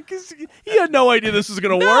 It's like he had no idea this was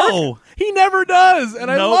going to No. work. He never does,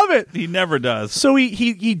 and I love it. He never does. So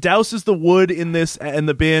he douses the wood in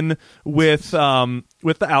the bin with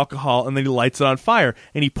the alcohol, and then he lights it on fire,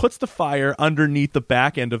 and he puts the fire underneath the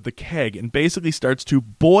back end of the keg, and basically starts to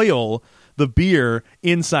boil the beer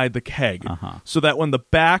inside the keg, so that when the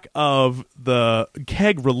back of the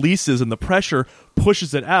keg releases and the pressure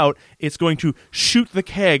pushes it out, it's going to shoot the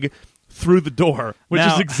keg through the door, which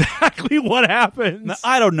is exactly what happens. Now,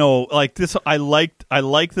 I don't know, this. I like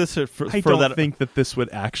this. I don't think that this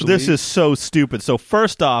would actually. This is so stupid. So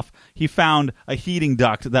first off, he found a heating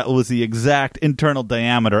duct that was the exact internal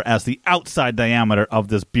diameter as the outside diameter of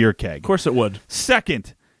this beer keg. Of course, it would.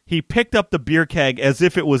 Second, he picked up the beer keg as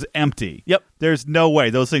if it was empty. Yep. There's no way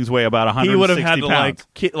those things weigh about 160 pounds. He would have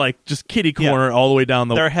had to just kitty corner all the way down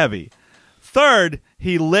the. They're heavy. Third,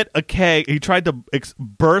 he lit a keg. He tried to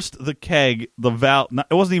burst the keg, the valve.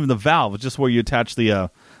 It wasn't even the valve. It's just where you attach the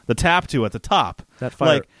tap to at the top. That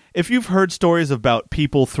fire. If you've heard stories about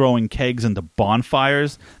people throwing kegs into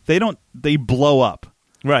bonfires, they blow up.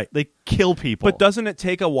 Right. They kill people. But doesn't it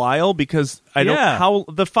take a while? Because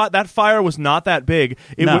that fire was not that big.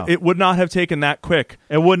 It would not have taken that quick.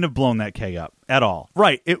 It wouldn't have blown that keg up at all.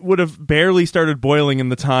 Right. It would have barely started boiling in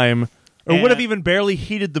the time. Or would have even barely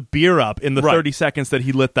heated the beer up in the 30 seconds that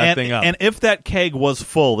he lit that thing up. And if that keg was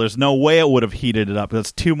full, there's no way it would have heated it up.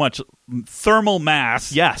 That's too much thermal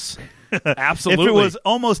mass. Yes, absolutely. If it was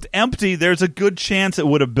almost empty, there's a good chance it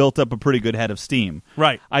would have built up a pretty good head of steam.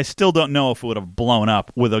 Right. I still don't know if it would have blown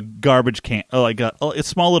up with a garbage can, like a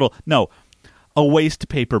small little... No, a waste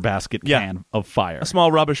paper basket can of fire. A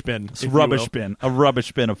small rubbish bin. A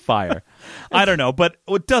rubbish bin of fire. I don't know, but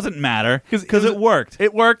it doesn't matter because it worked.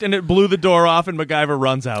 It worked, and it blew the door off, and MacGyver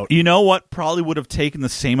runs out. You know what probably would have taken the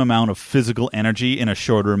same amount of physical energy in a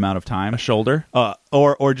shorter amount of time? A shoulder?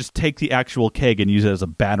 Or just take the actual keg and use it as a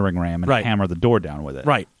battering ram and hammer the door down with it.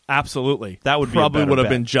 Right. Absolutely. That would probably would have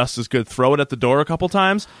bet. been just as good. Throw it at the door a couple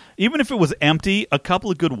times. Even if it was empty, a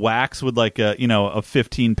couple of good whacks with like a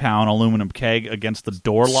 15-pound aluminum keg against the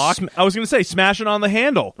door lock. I was going to say, smash it on the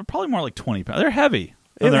handle. They're probably more like 20 pounds. They're heavy.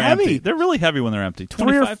 They're heavy. Empty. They're really heavy when they're empty.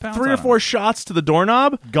 25 pounds. Three or four shots to the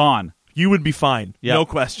doorknob. Gone. You would be fine. Yep. No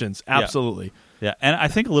questions. Absolutely. Yeah, and I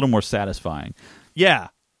think a little more satisfying. Yeah.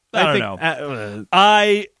 I don't know.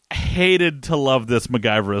 I hated to love this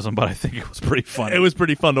MacGyverism, but I think it was pretty fun. It was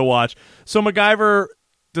pretty fun to watch. So MacGyver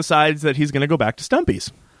decides that he's going to go back to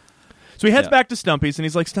Stumpy's. So he heads back to Stumpy's, and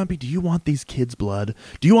he's like, Stumpy, do you want these kids' blood?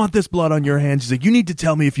 Do you want this blood on your hands? He's like, you need to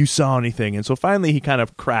tell me if you saw anything. And so finally he kind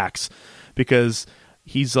of cracks because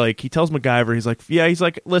he's like, he tells MacGyver, he's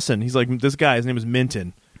like, listen, he's like, this guy, his name is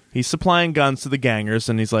Minton. He's supplying guns to the gangers,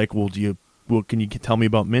 and he's like, can you tell me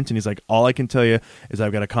about Minton? He's like, all I can tell you is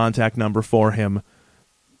I've got a contact number for him.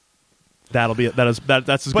 That's as good as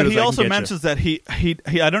I can get you. But he also mentions that he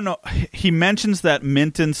I don't know, he mentions that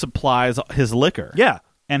Minton supplies his liquor. Yeah.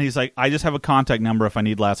 And he's like, I just have a contact number if I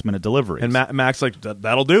need last-minute deliveries. And Mac's like,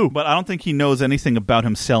 that'll do. But I don't think he knows anything about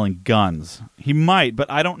him selling guns. He might, but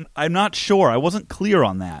I'm not sure. I wasn't clear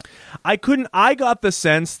on that. I got the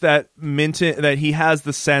sense that he has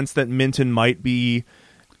the sense that Minton might be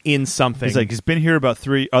in something. He's like, he's been here about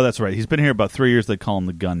 3 years. They call him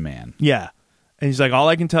the gunman. Yeah. And he's like, all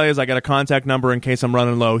I can tell you is I got a contact number in case I'm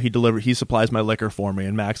running low. He supplies my liquor for me.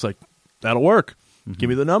 And Mac's like, that'll work. Mm-hmm. Give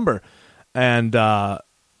me the number. And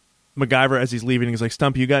MacGyver, as he's leaving, he's like,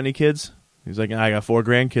 Stumpy, you got any kids? He's like, I got 4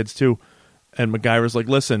 grandkids too. And MacGyver's like,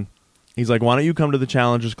 listen. He's like, why don't you come to the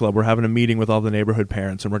Challengers Club? We're having a meeting with all the neighborhood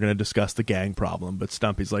parents, and we're going to discuss the gang problem. But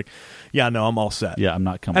Stumpy's like, yeah, no, I'm all set. Yeah, I'm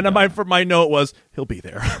not coming. And my note was, he'll be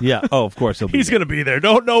there. Yeah. Oh, of course he'll be. He's going to be there.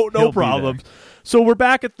 No problems. So we're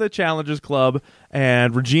back at the Challengers Club,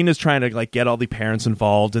 and Regina's trying to like get all the parents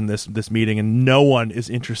involved in this meeting, and no one is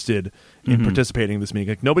interested in participating in this meeting.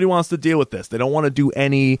 Like nobody wants to deal with this. They don't want to do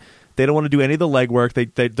any. They don't want to do any of the legwork.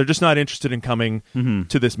 They're just not interested in coming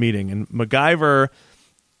to this meeting. And MacGyver.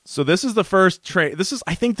 So this is the first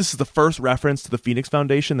I think this is the first reference to the Phoenix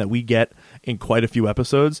Foundation that we get in quite a few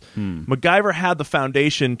episodes. MacGyver had the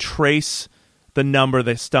Foundation trace the number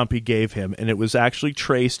that Stumpy gave him, and it was actually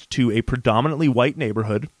traced to a predominantly white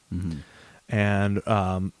neighborhood.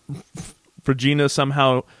 And Regina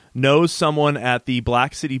somehow knows someone at the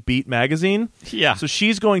Black City Beat magazine. Yeah. So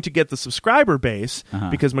she's going to get the subscriber base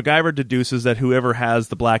because MacGyver deduces that whoever has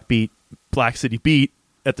the Black City Beat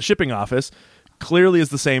at the shipping office clearly is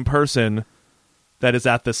the same person that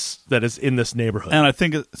is in this neighborhood. And I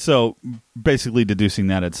think so. Basically, deducing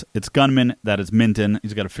that it's gunman, that is Minton.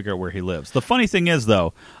 He's got to figure out where he lives. The funny thing is,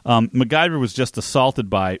 though, MacGyver was just assaulted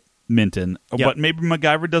by Minton, but maybe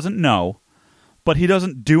MacGyver doesn't know. But he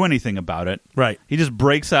doesn't do anything about it. Right. He just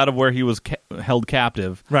breaks out of where he was held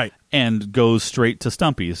captive. Right. And goes straight to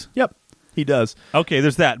Stumpy's. Yep. He does. Okay,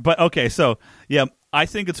 there's that. But okay, so yeah, I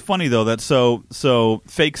think it's funny though that so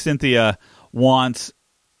fake Cynthia wants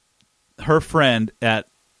her friend at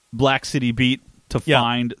Black City Beat to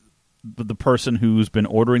find the person who's been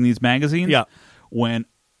ordering these magazines. Yeah. When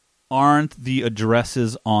aren't the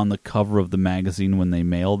addresses on the cover of the magazine when they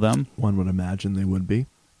mail them? One would imagine they would be.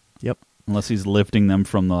 Yep. Unless he's lifting them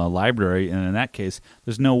from the library, and in that case,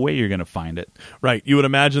 there's no way you're going to find it. Right. You would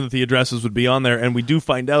imagine that the addresses would be on there, and we do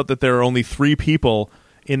find out that there are only 3 people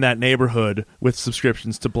in that neighborhood with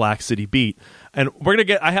subscriptions to Black City Beat. And we're gonna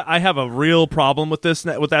get. I have a real problem with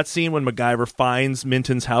that scene when MacGyver finds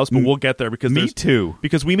Minton's house, but we'll get there because Me too.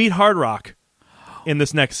 Because we meet Hard Rock in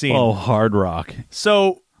this next scene. Oh, Hard Rock!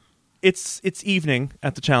 So it's evening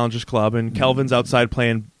at the Challengers Club, and Kelvin's outside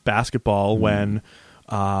playing basketball when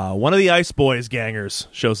one of the Ice Boys gangers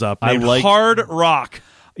shows up. Named Hard Rock.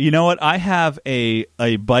 You know what? I have a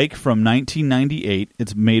bike from 1998.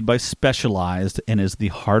 It's made by Specialized and is the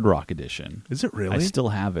Hard Rock edition. Is it really? I still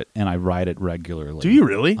have it, and I ride it regularly. Do you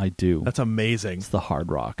really? I do. That's amazing. It's the Hard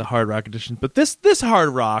Rock. The Hard Rock edition. But this Hard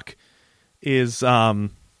Rock is,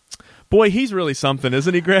 boy, he's really something,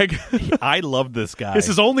 isn't he, Greg? I love this guy. This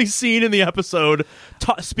is only scene in the episode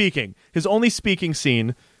speaking. His only speaking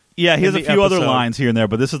scene. Yeah, he has a few other lines here and there,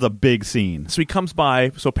 but this is a big scene. So he comes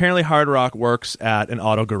by. So apparently Hard Rock works at an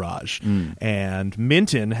auto garage. And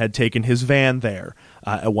Minton had taken his van there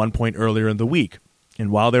at one point earlier in the week.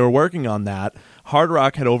 And while they were working on that, Hard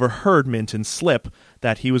Rock had overheard Minton slip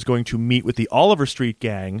that he was going to meet with the Oliver Street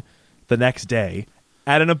gang the next day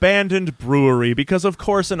at an abandoned brewery, because of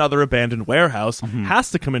course another abandoned warehouse has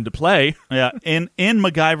to come into play. Yeah, in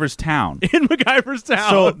MacGyver's town. In MacGyver's town.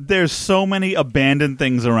 So there's so many abandoned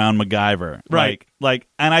things around MacGyver. Right. Like,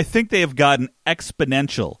 and I think they have gotten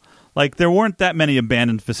exponential. Like, there weren't that many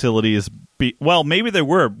abandoned facilities. Well, maybe there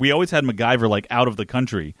were. We always had MacGyver, like, out of the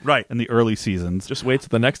country. Right. In the early seasons. Just wait till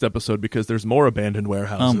the next episode, because there's more abandoned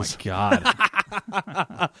warehouses. Oh, my God.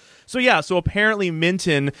 So apparently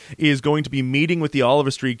Minton is going to be meeting with the Oliver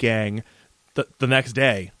Street gang the next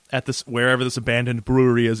day at this wherever this abandoned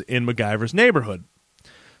brewery is in MacGyver's neighborhood.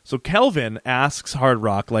 So Kelvin asks Hard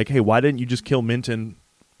Rock, like, hey, why didn't you just kill Minton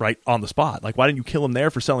right on the spot? Like, why didn't you kill him there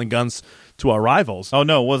for selling guns to our rivals? Oh,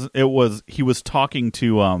 no, it was he was talking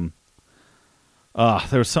to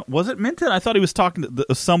there was some, was it Minton? I thought he was talking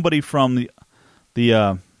to somebody from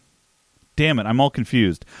the damn it, I'm all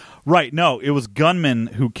confused. Right, no, it was gunmen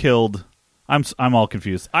who killed. I'm all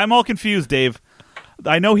confused. I'm all confused, Dave.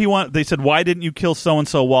 I know they said, why didn't you kill so and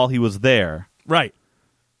so while he was there? Right.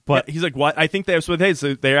 But yeah, he's like, why? I think so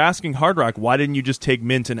they're asking Hard Rock, why didn't you just take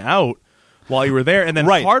Minton out while you were there? And then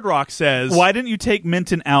Hard Rock says, why didn't you take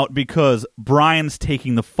Minton out? Because Brian's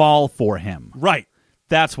taking the fall for him. Right.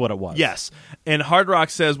 That's what it was. Yes. And Hard Rock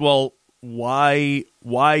says, well, why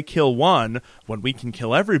kill one when we can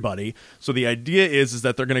kill everybody? So the idea is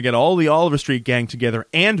that they're going to get all the Oliver Street gang together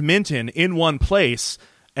and Minton in one place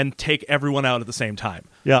and take everyone out at the same time.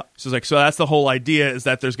 Yeah. So it's like, so that's the whole idea, is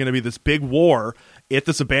that there's going to be this big war at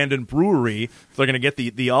this abandoned brewery. They're going to get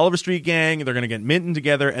the Oliver Street gang, they're going to get Minton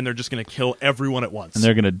together, and they're just going to kill everyone at once. And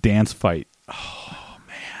they're going to dance fight. Oh,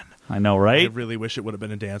 man. I know, right? I really wish it would have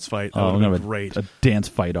been a dance fight. That would have been great. A dance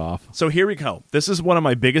fight off. So here we go. This is one of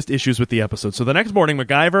my biggest issues with the episode. So the next morning,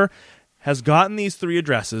 MacGyver has gotten these 3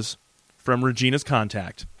 addresses from Regina's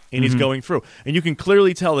contact, and he's going through. And you can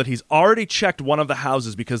clearly tell that he's already checked one of the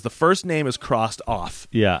houses because the first name is crossed off.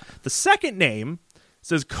 Yeah. The second name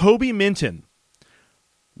says Kobe Minton.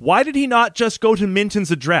 Why did he not just go to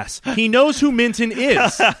Minton's address? He knows who Minton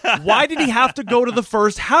is. Why did he have to go to the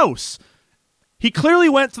first house? He clearly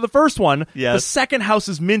went to the first one. Yes. The second house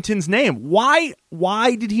is Minton's name. Why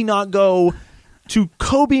did he not go to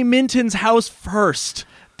Kobe Minton's house first?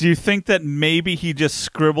 Do you think that maybe he just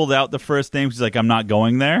scribbled out the first name? He's like, I'm not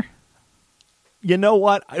going there? You know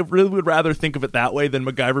what? I really would rather think of it that way than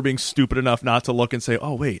MacGyver being stupid enough not to look and say,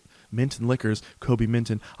 oh, wait, Minton Liquors, Kobe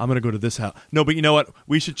Minton, I'm going to go to this house. No, but you know what?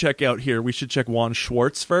 We should check out here. We should check Juan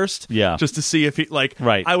Schwartz first. Yeah. Just to see if he, like,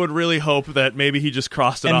 right. I would really hope that maybe he just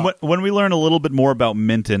crossed it off. When we learn a little bit more about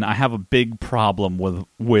Minton, I have a big problem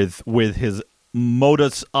with his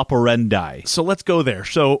modus operandi. So let's go there.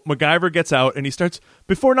 So MacGyver gets out and he starts,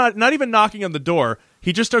 before not even knocking on the door,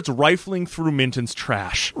 he just starts rifling through Minton's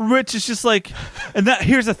trash. Rich is just like, and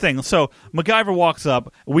here's the thing. So MacGyver walks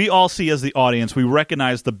up. We all see as the audience, we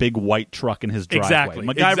recognize the big white truck in his driveway. Exactly.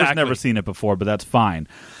 MacGyver's never seen it before, but that's fine.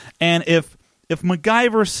 And if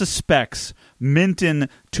MacGyver suspects Minton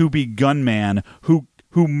to be gunman who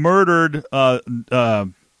murdered Playa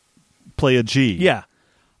G, yeah,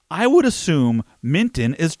 I would assume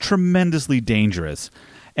Minton is tremendously dangerous.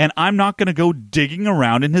 And I'm not going to go digging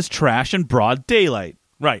around in his trash in broad daylight.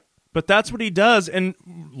 Right. But that's what he does. And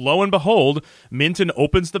lo and behold, Minton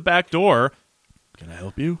opens the back door. Can I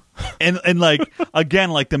help you? and like,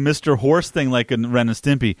 again, like the Mr. Horse thing, like in Ren and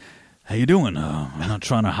Stimpy. How you doing? I'm not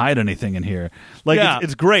trying to hide anything in here. Like, yeah.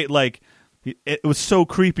 It's great. Like, it was so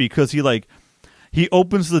creepy because he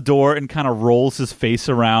opens the door and kind of rolls his face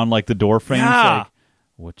around like the door frame. Yeah. Like,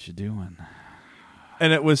 what you doing?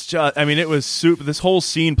 And it was just, I mean, it was super. This whole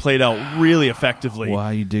scene played out really effectively. Why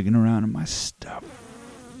are you digging around in my stuff?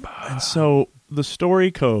 And so the story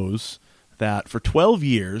goes that for 12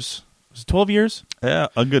 years, was it 12 years? Yeah,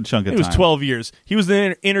 a good chunk of time. It was 12 years. He was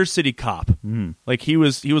the inner city cop. Like he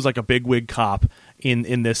was like a bigwig cop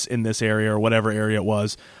in this area or whatever area it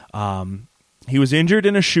was. He was injured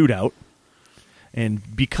in a shootout,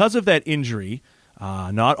 and because of that injury,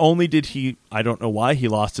 not only did he, I don't know why he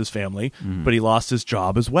lost his family, but he lost his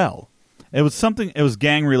job as well. It was something, it was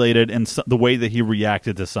gang related and the way that he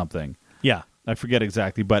reacted to something. Yeah. I forget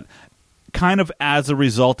exactly, but kind of as a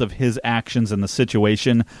result of his actions and the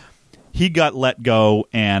situation, he got let go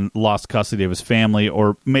and lost custody of his family,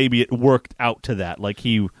 or maybe it worked out to that. Like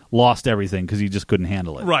he lost everything because he just couldn't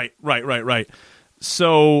handle it. Right.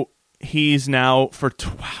 So he's now, for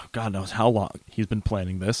God knows how long he's been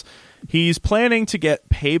planning this, he's planning to get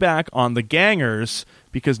payback on the gangers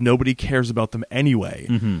because nobody cares about them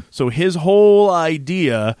anyway. So his whole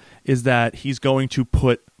idea is that he's going to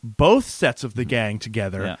put both sets of the gang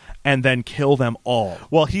together and then kill them all.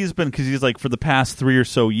 Well, because he's like, for the past 3 or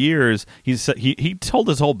so years, he told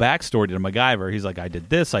his whole backstory to MacGyver. He's like, I did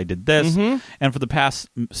this, and for the past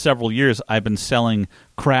several years, I've been selling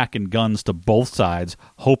crack and guns to both sides,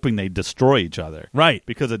 hoping they destroy each other. Right.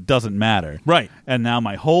 Because it doesn't matter. Right. And now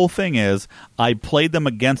my whole thing is, I played them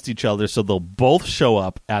against each other, so they'll both show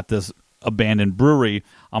up at this abandoned brewery.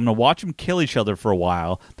 I'm going to watch them kill each other for a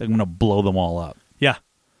while, then I'm going to blow them all up. Yeah.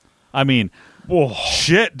 I mean,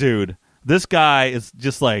 shit, dude. This guy is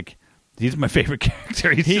just like, he's my favorite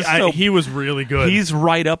character. He was really good. He's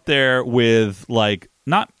right up there with, like,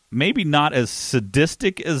 maybe not as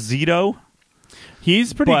sadistic as Zito.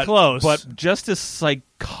 He's pretty close, but just as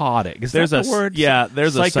psychotic. Is there's that the word? Yeah,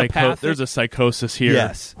 there's Psychopathic? a psychosis here.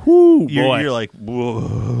 Yes. Whoo, boy. You're like,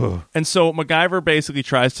 whoa. And so MacGyver basically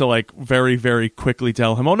tries to, like, very, very quickly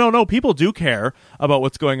tell him, oh, no, people do care about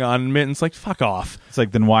what's going on. And Minton's like, fuck off. It's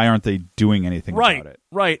like, then why aren't they doing anything about it?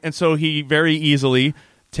 Right. And so he very easily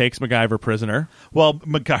takes MacGyver prisoner. Well,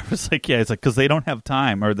 MacGyver's like, it's like, because they don't have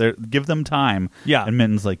time, or give them time. Yeah. And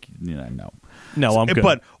Minton's like, no. No, I'm good.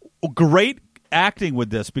 But great acting with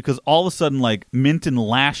this, because all of a sudden, like, Minton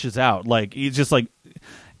lashes out. Like, he's just like,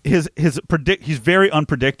 he's very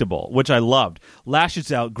unpredictable, which I loved.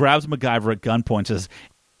 Lashes out, grabs MacGyver at gunpoint, says,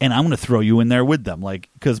 and I'm going to throw you in there with them. Like,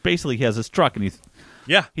 because basically he has his truck and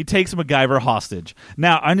he takes MacGyver hostage.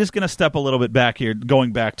 Now, I'm just going to step a little bit back here,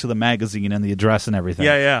 going back to the magazine and the address and everything.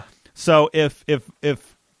 Yeah. So if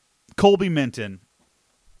Colby Minton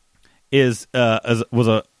was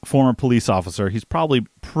a former police officer, he's probably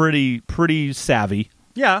pretty savvy.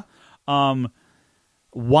 Yeah.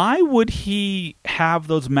 Why would he have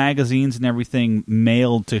those magazines and everything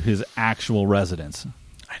mailed to his actual residence?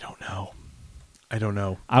 I don't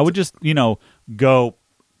know. I would just, go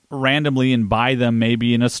randomly and buy them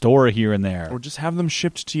maybe in a store here and there. Or just have them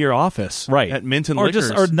shipped to your office. Right. At Minton or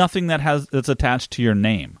Liquors. Or nothing that's attached to your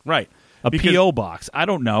name. Right. A P.O. box. I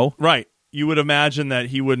don't know. Right. You would imagine that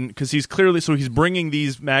he wouldn't, because he's bringing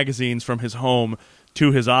these magazines from his home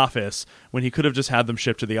to his office when he could have just had them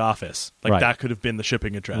shipped to the office. Like, that could have been the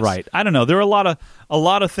shipping address. Right. I don't know. There are a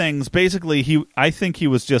lot of things. Basically, I think he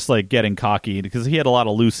was just, like, getting cocky because he had a lot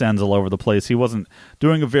of loose ends all over the place. He wasn't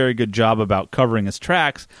doing a very good job about covering his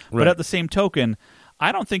tracks. Right. But at the same token,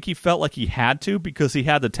 I don't think he felt like he had to, because he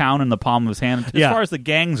had the town in the palm of his hand as far as the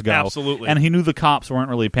gangs go. Absolutely. And he knew the cops weren't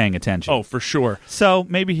really paying attention. Oh, for sure. So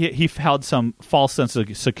maybe he held some false sense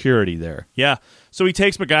of security there. Yeah. So he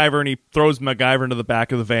takes MacGyver and he throws MacGyver into the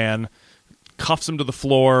back of the van, cuffs him to the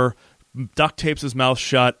floor, duct tapes his mouth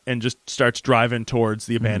shut, and just starts driving towards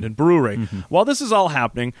the abandoned brewery. Mm-hmm. While this is all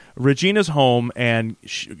happening, Regina's home, and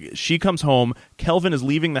she comes home. Kelvin is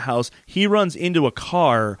leaving the house. He runs into a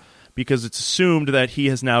car because it's assumed that he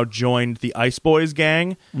has now joined the Ice Boys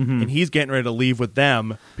gang, and he's getting ready to leave with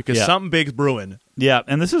them because something big's brewing. Yeah,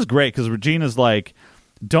 and this is great because Regina's like,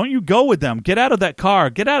 don't you go with them. Get out of that car.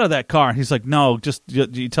 Get out of that car. And he's like, no,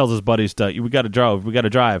 he tells his buddies, we got to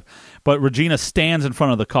drive. But Regina stands in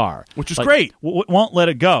front of the car. Which is great. Won't let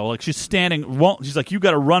it go. Like, she's standing, she's like, you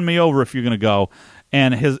got to run me over if you're going to go.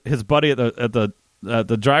 And his buddy at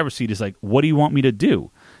the driver's seat is like, what do you want me to do?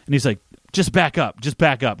 And he's like, just back up,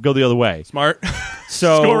 go the other way. Smart. So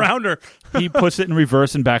just go around her. He puts it in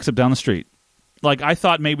reverse and backs up down the street. Like, I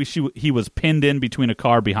thought maybe he was pinned in between a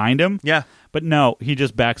car behind him. Yeah. But no, he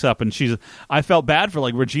just backs up, and I felt bad for,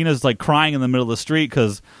 like, Regina's, like, crying in the middle of the street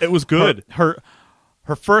because it was good. Her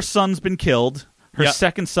first son's been killed. Her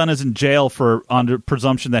second son is in jail under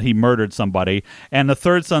presumption that he murdered somebody, and the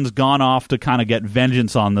third son's gone off to kind of get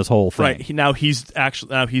vengeance on this whole thing. Right. Now he's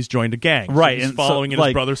joined a gang. Right. So he's following in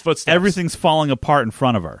his brother's footsteps. Everything's falling apart in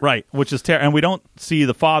front of her. Right. Which is terrible. And we don't see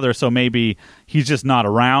the father, so maybe he's just not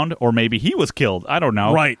around, or maybe he was killed. I don't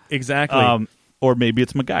know. Right. Exactly. Or maybe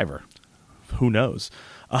it's MacGyver. Who knows?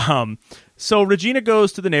 So Regina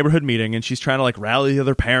goes to the neighborhood meeting, and she's trying to, like, rally the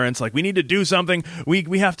other parents. Like, we need to do something.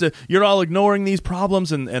 We have to. You're all ignoring these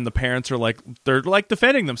problems, and the parents are like, they're like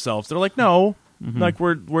defending themselves. They're like, no, like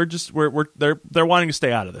they're wanting to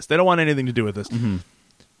stay out of this. They don't want anything to do with this. Mm-hmm.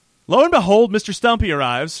 Lo and behold, Mr. Stumpy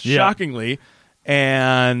arrives, shockingly,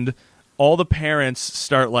 and all the parents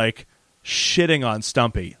start, like, shitting on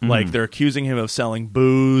Stumpy. Like, they're accusing him of selling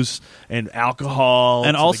booze and alcohol,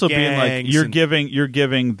 and also being like, you're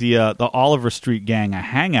giving the Oliver Street gang a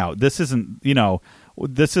hangout. This isn't,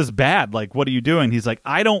 this is bad. Like, what are you doing? He's like,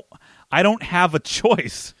 I don't have a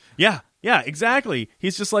choice. Yeah, exactly.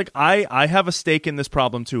 He's just like, I have a stake in this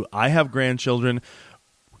problem too. I have grandchildren.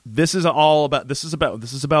 This is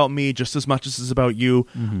about me just as much as this is about you.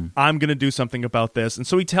 Mm-hmm. I'm going to do something about this. And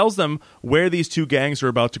so he tells them where these two gangs are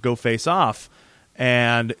about to go face off.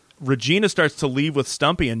 and Regina starts to leave with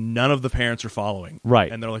Stumpy, and none of the parents are following.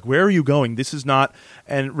 Right. And they're like, where are you going? This is not...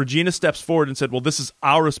 And Regina steps forward and said, well, this is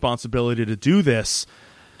our responsibility to do this.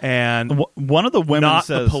 And one of the women not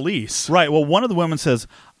says... the police. Right. Well, one of the women says,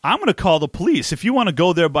 I'm going to call the police. If you want to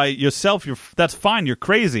go there by yourself, that's fine. You're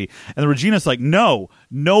crazy. And Regina's like, no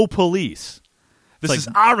police. This is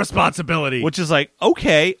our responsibility. Which is like,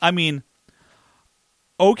 okay. I mean,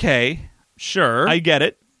 okay. Sure. I get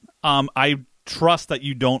it. I trust that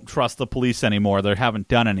you don't trust the police anymore. They haven't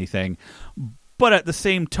done anything. But at the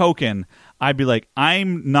same token, I'd be like,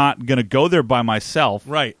 I'm not going to go there by myself.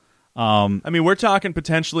 Right. I mean, we're talking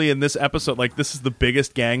potentially in this episode, like, this is the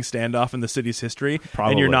biggest gang standoff in the city's history.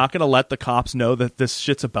 Probably. And you're not going to let the cops know that this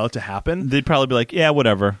shit's about to happen. They'd probably be like, yeah,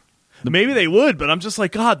 whatever. Maybe they would, but I'm just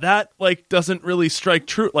like, God, that, like, doesn't really strike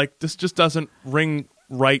true. Like, this just doesn't ring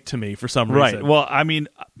right to me for some reason. Right. Well, I mean,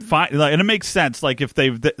 fine, like, and it makes sense. Like, if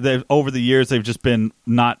they've over the years they've just been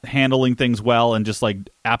not handling things well and just like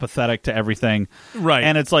apathetic to everything. Right.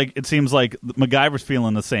 And it's like, it seems like MacGyver's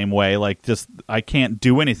feeling the same way. Like, just I can't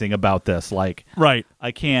do anything about this. Like, right.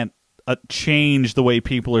 I can't change the way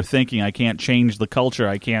people are thinking. I can't change the culture.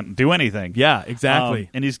 I can't do anything. Yeah. Exactly.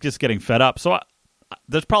 And he's just getting fed up. So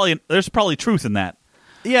there's probably truth in that.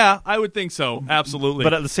 Yeah, I would think so. Absolutely.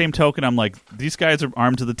 But at the same token, I'm like, these guys are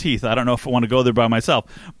armed to the teeth. I don't know if I want to go there by myself.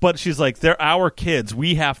 But she's like, they're our kids.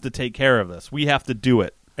 We have to take care of this. We have to do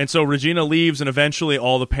it. And so Regina leaves, and eventually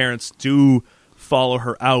all the parents do follow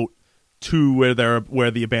her out to where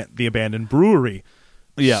the abandoned brewery.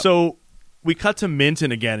 Yeah. So we cut to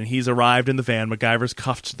Minton again, and he's arrived in the van. MacGyver's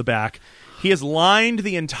cuffed to the back. He has lined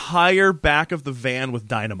the entire back of the van with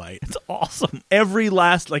dynamite. It's awesome. Every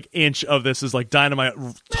last inch of this is like dynamite,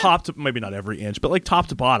 top to maybe not every inch, but like top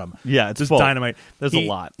to bottom. Yeah, it's just full. dynamite. There's a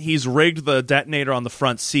lot. He's rigged the detonator on the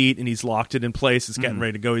front seat, and he's locked it in place. It's getting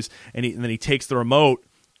ready to go. And then he takes the remote,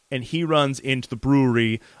 and he runs into the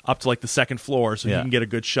brewery up to like the second floor, so he can get a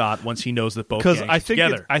good shot once he knows that both gangs are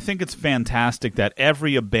together. I think it's fantastic that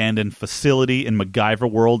every abandoned facility in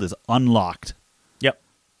MacGyver world is unlocked.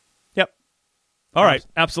 All right,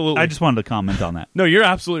 absolutely. I just wanted to comment on that. No, you're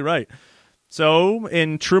absolutely right. So,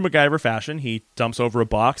 in true MacGyver fashion, he dumps over a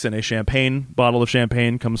box, and a bottle of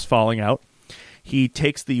champagne comes falling out. He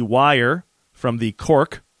takes the wire from the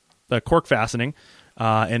cork fastening,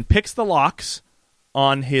 and picks the locks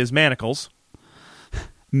on his manacles.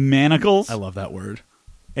 Manacles? I love that word.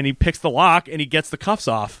 And he picks the lock, and he gets the cuffs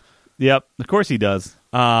off. Yep, of course he does.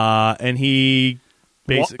 And he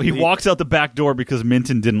basically... He walks out the back door because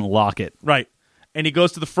Minton didn't lock it. Right. And he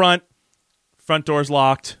goes to the front door's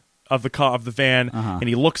locked of the van, and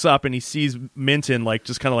he looks up and he sees Minton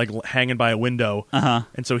just kind of like hanging by a window.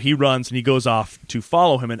 And so he runs and he goes off to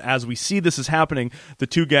follow him. And as we see this is happening, the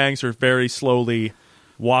two gangs are very slowly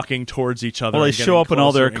walking towards each other. Well, they show up in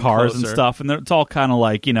all their cars and stuff, and it's all kind of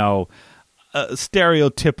like,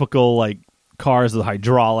 stereotypical like cars with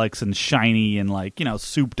hydraulics and shiny and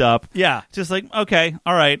souped up. Yeah. Just like, okay,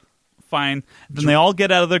 all right. Fine. Then they all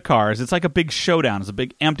get out of their cars. It's like a big showdown. It's a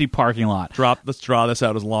big empty parking lot. Let's draw this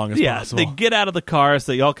out as long as possible. They get out of the cars.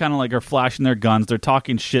 They all kind of are flashing their guns. They're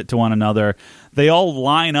talking shit to one another. They all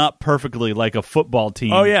line up perfectly like a football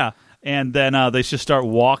team. Oh, yeah. And then they just start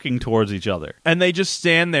walking towards each other. And they just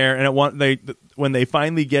stand there, and when they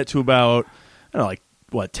finally get to about,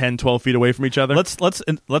 10, 12 feet away from each other?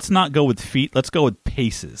 Let's not go with feet. Let's go with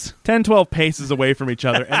paces. 10, 12 paces away from each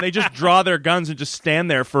other. And they just draw their guns and just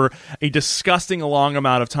stand there for a disgusting long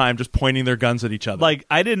amount of time just pointing their guns at each other.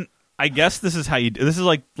 I guess this is how you do. This is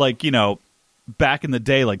like back in the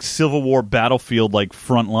day, like Civil War battlefield,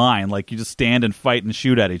 front line. You just stand and fight and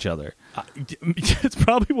shoot at each other. It's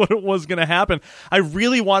probably what it was going to happen. I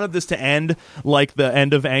really wanted this to end like the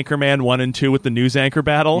end of Anchorman 1 and 2 with the news anchor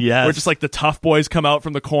battle. Yes. Where just the tough boys come out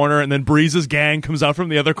from the corner, and then Breeze's gang comes out from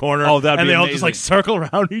the other corner. Oh, that'd be they amazing. all just circle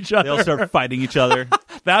around each other. They all start fighting each other.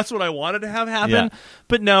 That's what I wanted to have happen. Yeah.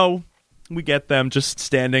 But no, we get them just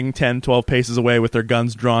standing 10, 12 paces away with their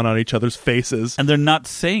guns drawn on each other's faces. And they're not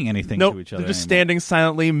saying anything to each other. They're just anymore. standing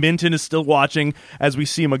silently. Minton is still watching as we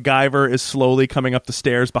see MacGyver is slowly coming up the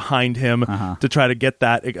stairs behind him to try to get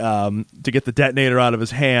that to get the detonator out of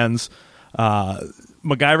his hands.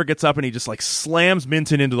 MacGyver gets up and he just slams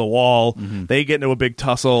Minton into the wall. They get into a big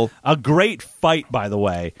tussle. A great fight, by the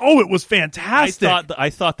way. Oh, it was fantastic. I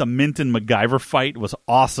thought the Minton MacGyver fight was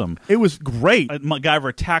awesome. It was great. MacGyver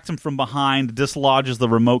attacks him from behind, dislodges the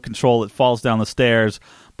remote control that falls down the stairs.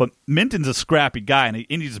 But Minton's a scrappy guy, and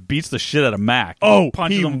he just beats the shit out of Mac. Oh,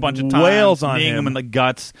 punches he him a bunch of times, wails on kneeing him in the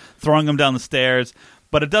guts, throwing him down the stairs.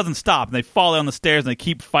 But it doesn't stop, and they fall down the stairs, and they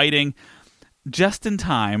keep fighting just in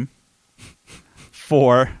time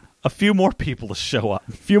for A few more people to show up.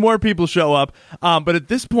 But at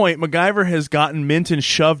this point, MacGyver has gotten Minton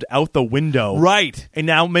shoved out the window. Right. And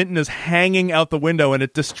now Minton is hanging out the window, and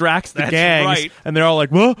it distracts the That's gangs. right. And they're all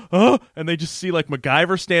like, whoa, and they just see like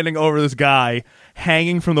MacGyver standing over this guy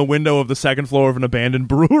hanging from the window of the second floor of an abandoned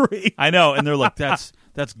brewery. I know, and they're like, that's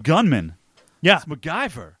Gunman. Yeah. It's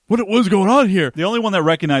MacGyver. What's going on here? The only one that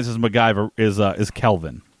recognizes MacGyver is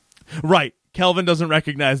Kelvin. Right. Kelvin doesn't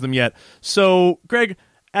recognize them yet. So, Greg,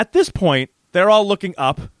 at this point, they're all looking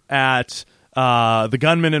up at the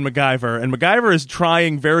gunman and MacGyver is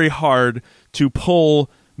trying very hard to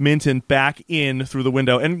pull Minton back in through the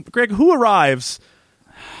window. And, Greg, who arrives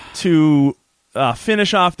to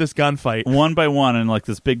finish off this gunfight? One by one, in like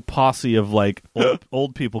this big posse of like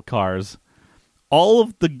old people cars. All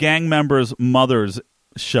of the gang members' mothers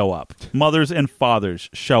show up. Mothers and fathers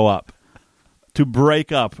show up to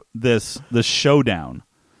break up this showdown,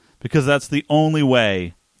 because that's the only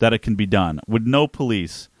way that it can be done, with no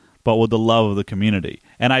police, but with the love of the community.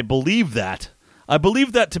 And I believe that. I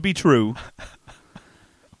believe that to be true.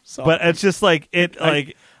 But it's just like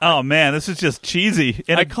oh man, this is just cheesy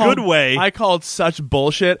in a good way. I called such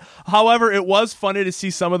bullshit. However, it was funny to see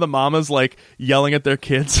some of the mamas like yelling at their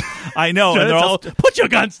kids. I know, and they're all put your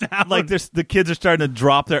guns down. Like the kids are starting to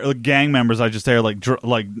drop their gang members. I just there like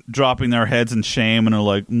dropping their heads in shame, and they're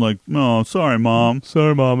like, "Oh, sorry, mom.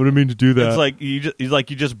 Sorry, mom. I didn't mean to do that." It's like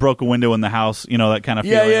you just broke a window in the house. You know, that kind of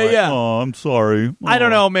feeling. Yeah. Oh, I'm sorry. Oh. I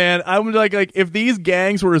don't know, man. I'm like if these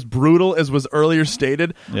gangs were as brutal as was earlier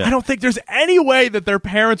stated, I don't think there's any way that their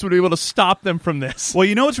parents would be able to stop them from this. Well,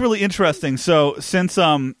 you know what's really interesting? So since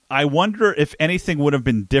I wonder if anything would have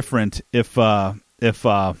been different if I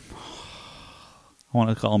want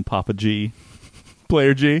to call him Papa G.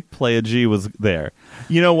 Player G was there.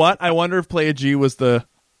 You know what? I wonder if Player G was the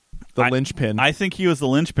linchpin. I think he was the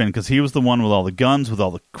linchpin because he was the one with all the guns, with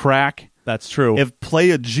all the crack. That's true. If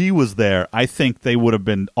Player G was there, I think they would have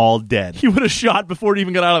been all dead. He would have shot before he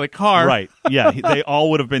even got out of the car. Right. Yeah, they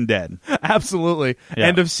all would have been dead. Absolutely. Yeah.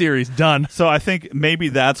 End of series. Done. So I think maybe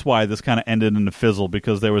that's why this kind of ended in a fizzle,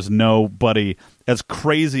 because there was nobody as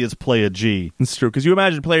crazy as Player G. It's true, because you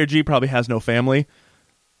imagine Player G probably has no family.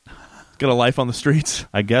 Got a life on the streets.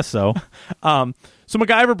 I guess so. So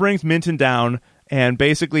MacGyver brings Minton down and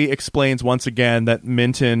basically explains once again that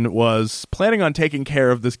Minton was planning on taking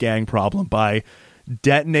care of this gang problem by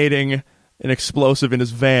detonating an explosive in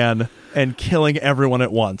his van and killing everyone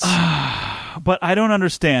at once. But I don't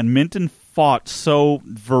understand. Minton fought so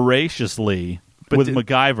voraciously with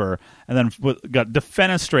MacGyver and then got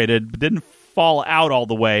defenestrated, but didn't fall out all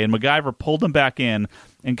the way, and MacGyver pulled him back in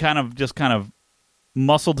and kind of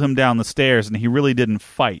muscled him down the stairs, and he really didn't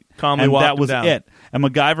fight. Calmly and walked that was him down. it. And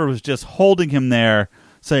MacGyver was just holding him there,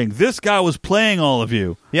 saying, "This guy was playing all of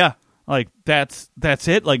you." Yeah, like that's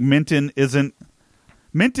it. Like Minton's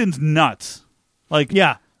nuts. Like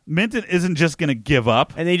Minton isn't just going to give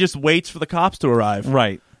up, and he just waits for the cops to arrive.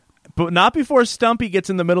 Right. But not before Stumpy gets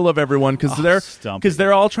in the middle of everyone, because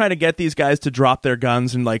they're all trying to get these guys to drop their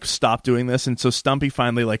guns and like stop doing this, and so Stumpy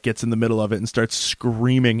finally like gets in the middle of it and starts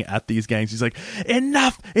screaming at these gangs. He's like,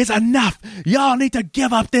 "Enough is enough! Y'all need to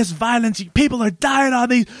give up this violence. People are dying on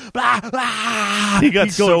these." Blah, blah. He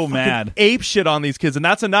got so mad, ape shit on these kids, and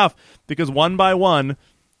that's enough because one by one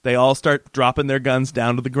they all start dropping their guns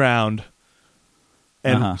down to the ground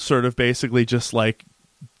and sort of basically just like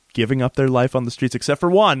giving up their life on the streets, except for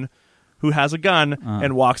one who has a gun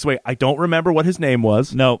and walks away. I don't remember what his name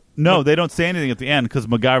was. No, they don't say anything at the end because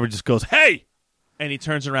MacGyver just goes, "Hey!" And he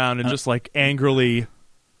turns around and just like angrily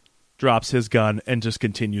drops his gun and just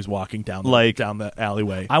continues walking down the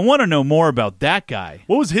alleyway. I want to know more about that guy.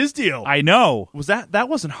 What was his deal? I know. Was that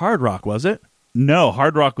wasn't Hard Rock, was it? No,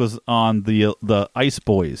 Hard Rock was on the Ice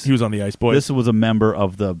Boys. He was on the Ice Boys. This was a member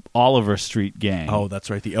of the Oliver Street gang. Oh, that's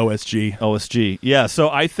right, the OSG. Yeah, so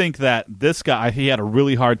I think that this guy, he had a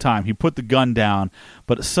really hard time. He put the gun down,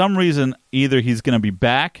 but for some reason, either he's going to be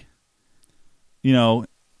back, down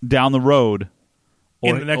the road.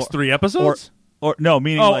 Or, in the next 3 episodes? Or no,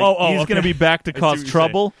 meaning he's going to be back to cause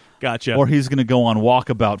trouble. Gotcha. Or he's going to go on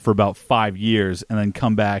walkabout for about 5 years and then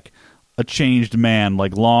come back a changed man,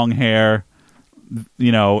 like long hair,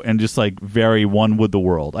 and just like very one with the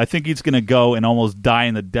world. I think he's going to go and almost die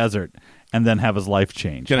in the desert and then have his life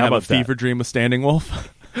change. Going to have a fever dream with Standing Wolf?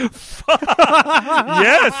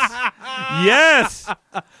 Yes.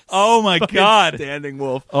 Oh my God. Standing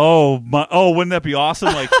Wolf. Oh my. Oh, wouldn't that be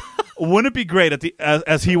awesome? Like, wouldn't it be great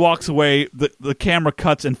as he walks away, the camera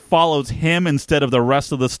cuts and follows him instead of the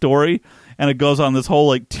rest of the story, and it goes on this whole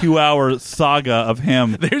like 2-hour saga of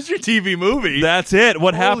him. There's your TV movie. That's it.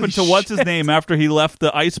 What happened to what's his name after he left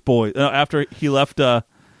the Ice Boy? After he left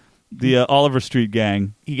The Oliver Street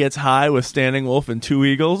gang. He gets high with Standing Wolf and Two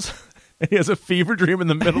Eagles. He has a fever dream in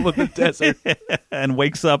the middle of the desert. And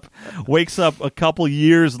wakes up a couple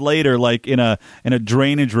years later, like in a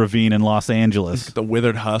drainage ravine in Los Angeles. The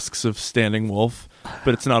withered husks of Standing Wolf,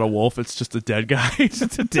 but it's not a wolf; it's just a dead guy.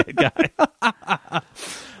 It's a dead guy.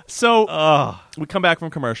 So we come back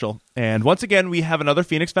from commercial, and once again we have another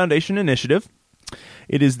Phoenix Foundation initiative.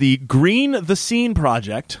 It is the Green the Scene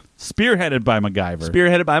project, spearheaded by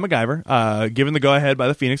MacGyver, given the go-ahead by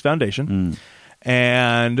the Phoenix Foundation.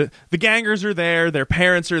 And the gangers are there, their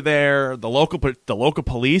parents are there, the local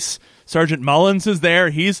police, Sergeant Mullins is there.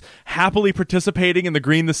 He's happily participating in the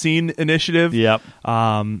Green the Scene initiative. Yep.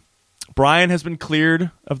 Brian has been cleared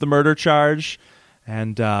of the murder charge,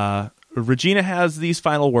 and Regina has these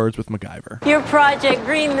final words with MacGyver. Your project,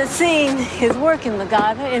 Green the Scene, is working,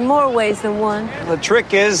 MacGyver, in more ways than one. The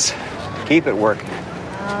trick is keep it working.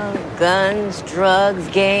 Guns, drugs,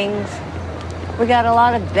 gangs. We got a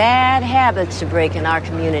lot of bad habits to break in our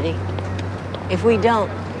community. If we don't,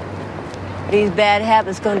 these bad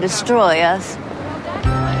habits going to destroy us.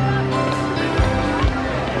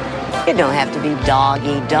 It don't have to be dog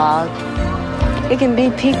eat dog. It can be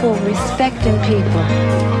people respecting people.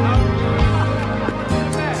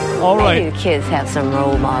 All right. Maybe the kids have some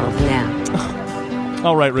role models now.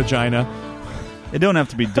 All right, Regina. It don't have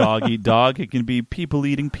to be dog eat dog. It can be people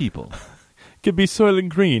eating people. It could be Soylent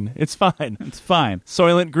Green. It's fine. It's fine.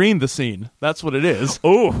 Soylent Green the Scene. That's what it is.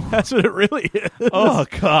 Oh, that's what it really is. Oh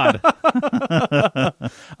God.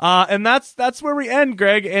 And that's where we end,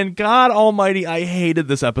 Greg. And God Almighty, I hated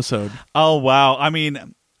this episode. Oh wow. I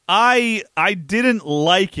mean, I didn't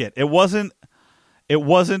like it. It wasn't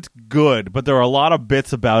good, but there are a lot of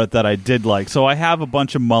bits about it that I did like. So I have a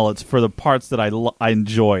bunch of mullets for the parts that I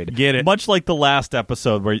enjoyed. Get it? Much like the last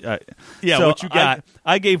episode where yeah, so what you got?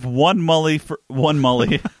 I gave one mully for one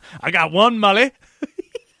mully. I got one mully.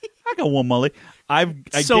 I got one mully.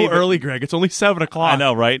 It's so early, Greg. It's only 7 o'clock. I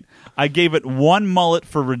know, right? I gave it one mullet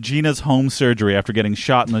for Regina's home surgery after getting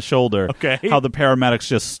shot in the shoulder. Okay. How the paramedics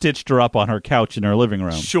just stitched her up on her couch in her living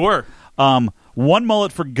room. Sure. One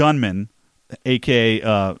mullet for Gunman,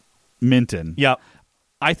 a.k.a. Minton. Yep.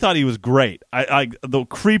 I thought he was great. I the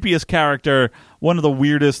creepiest character, one of the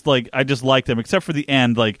weirdest. Like, I just liked him, except for the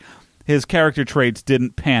end. Like, his character traits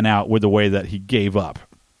didn't pan out with the way that he gave up.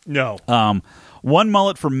 No. One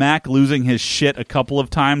mullet for Mac losing his shit a couple of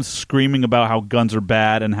times, screaming about how guns are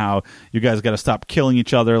bad and how you guys got to stop killing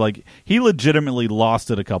each other. Like, he legitimately lost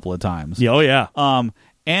it a couple of times. Oh, yeah.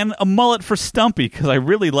 And a mullet for Stumpy, because I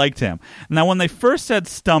really liked him. Now, when they first said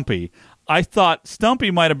Stumpy, I thought Stumpy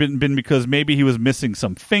might have been because maybe he was missing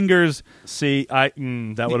some fingers. See, that would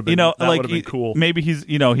have been, that would have been cool. Maybe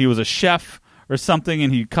he was a chef or something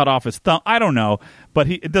and he cut off his thumb. I don't know, but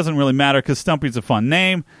it doesn't really matter because Stumpy's a fun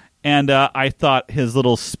name. And I thought his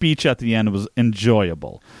little speech at the end was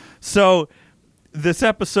enjoyable. So this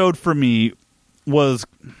episode for me was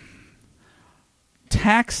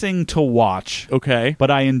taxing to watch. Okay.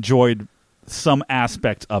 But I enjoyed some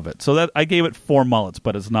aspect of it. So that I gave it 4 mullets,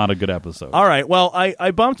 but it's not a good episode. All right. Well,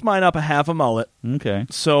 I bumped mine up a half a mullet. Okay.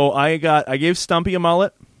 So I gave Stumpy a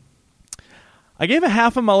mullet. I gave a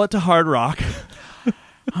half a mullet to Hard Rock.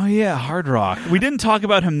 Oh, yeah, Hard Rock. We didn't talk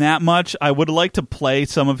about him that much. I would like to play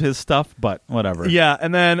some of his stuff, but whatever. Yeah,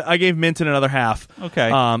 and then I gave Minton another half. Okay.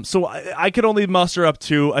 So I could only muster up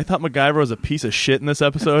 2. I thought MacGyver was a piece of shit in this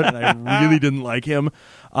episode, and I really didn't like him.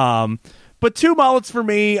 But 2 mullets for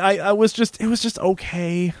me, it was just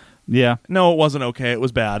okay. Yeah. No, it wasn't okay. It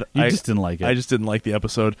was bad. You just didn't like it. I just didn't like the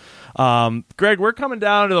episode. Greg, we're coming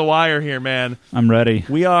down to the wire here, man. I'm ready.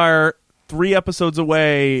 We are 3 episodes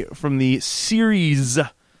away from the series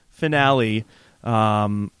finale.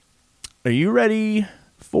 Are you ready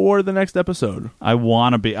for the next episode? I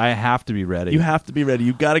want to be. I have to be ready. You have to be ready.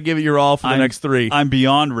 You got to give it your all for the next 3. I'm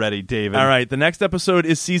beyond ready, David. All right. The next episode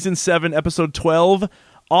is Season 7, Episode 12,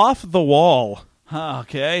 Off the Wall.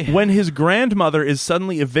 Okay. When his grandmother is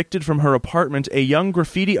suddenly evicted from her apartment, a young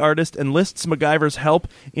graffiti artist enlists MacGyver's help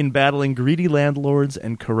in battling greedy landlords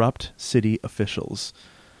and corrupt city officials.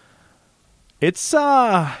 It's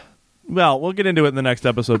well, we'll get into it in the next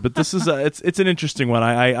episode, but this is it's an interesting one.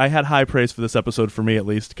 I had high praise for this episode, for me at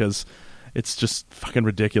least, because it's just fucking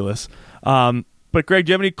ridiculous. But Greg,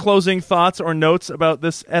 do you have any closing thoughts or notes about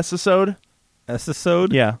this episode?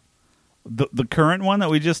 Episode? Yeah. The current one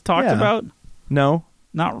that we just talked about? No,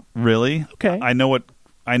 not really. Okay. I know what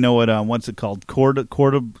what's it called?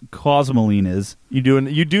 Cosmoline is. You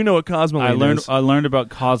do know what Cosmoline is. I learned about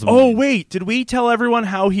Cosmoline. Oh wait, did we tell everyone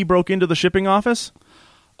how he broke into the shipping office?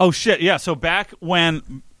 Oh shit, yeah. So back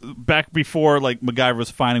before like MacGyver was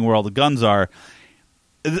finding where all the guns are,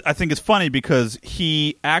 I think it's funny because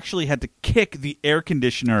he actually had to kick the air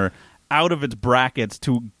conditioner out of its brackets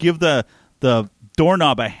to give the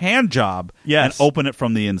doorknob a hand job and open it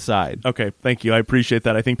from the inside. Okay, thank you. I appreciate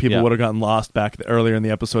that. I think people would have gotten lost back earlier in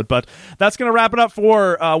the episode. But that's going to wrap it up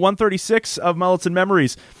for 136 of Mullets and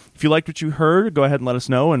Memories. If you liked what you heard, go ahead and let us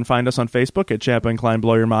know and find us on Facebook at Champa and Klein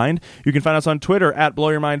Blow Your Mind. You can find us on Twitter at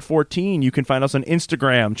BlowYourMind14. You can find us on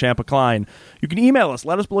Instagram, Champa Klein. You can email us,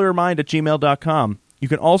 letusblowyourmind@gmail.com. You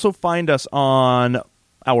can also find us on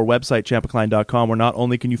our website, champacline.com, where not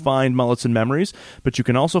only can you find Mullets and Memories, but you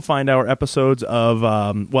can also find our episodes of,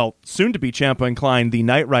 soon to be Champa and Klein, the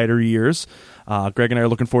Knight Rider years. Greg and I are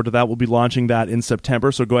looking forward to that. We'll be launching that in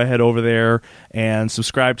September, so go ahead over there and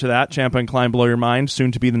subscribe to that. Champa and Klein Blow Your Mind,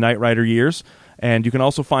 soon to be the Knight Rider years. And you can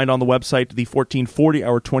also find on the website the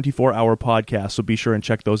 1440-hour, 24-hour podcast, so be sure and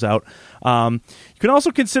check those out. You can also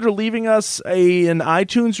consider leaving us an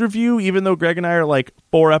iTunes review, even though Greg and I are like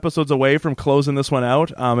 4 episodes away from closing this one out.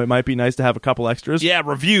 It might be nice to have a couple extras. Yeah,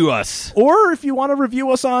 review us. Or if you want to review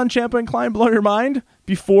us on Champa and Klein Blow Your Mind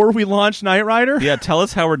before we launch Knight Rider. Yeah, tell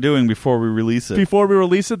us how we're doing before we release it. Before we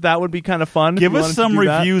release it, that would be kind of fun. Give us some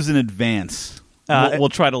reviews in advance. We'll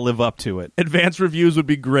try to live up to it. Advanced reviews would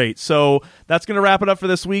be great. So that's going to wrap it up for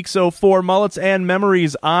this week. So for Mullets and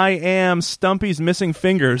Memories, I am Stumpy's Missing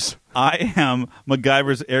Fingers. I am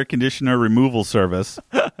MacGyver's air conditioner removal service.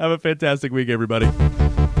 Have a fantastic week, everybody.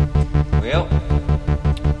 Well,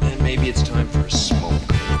 then maybe it's time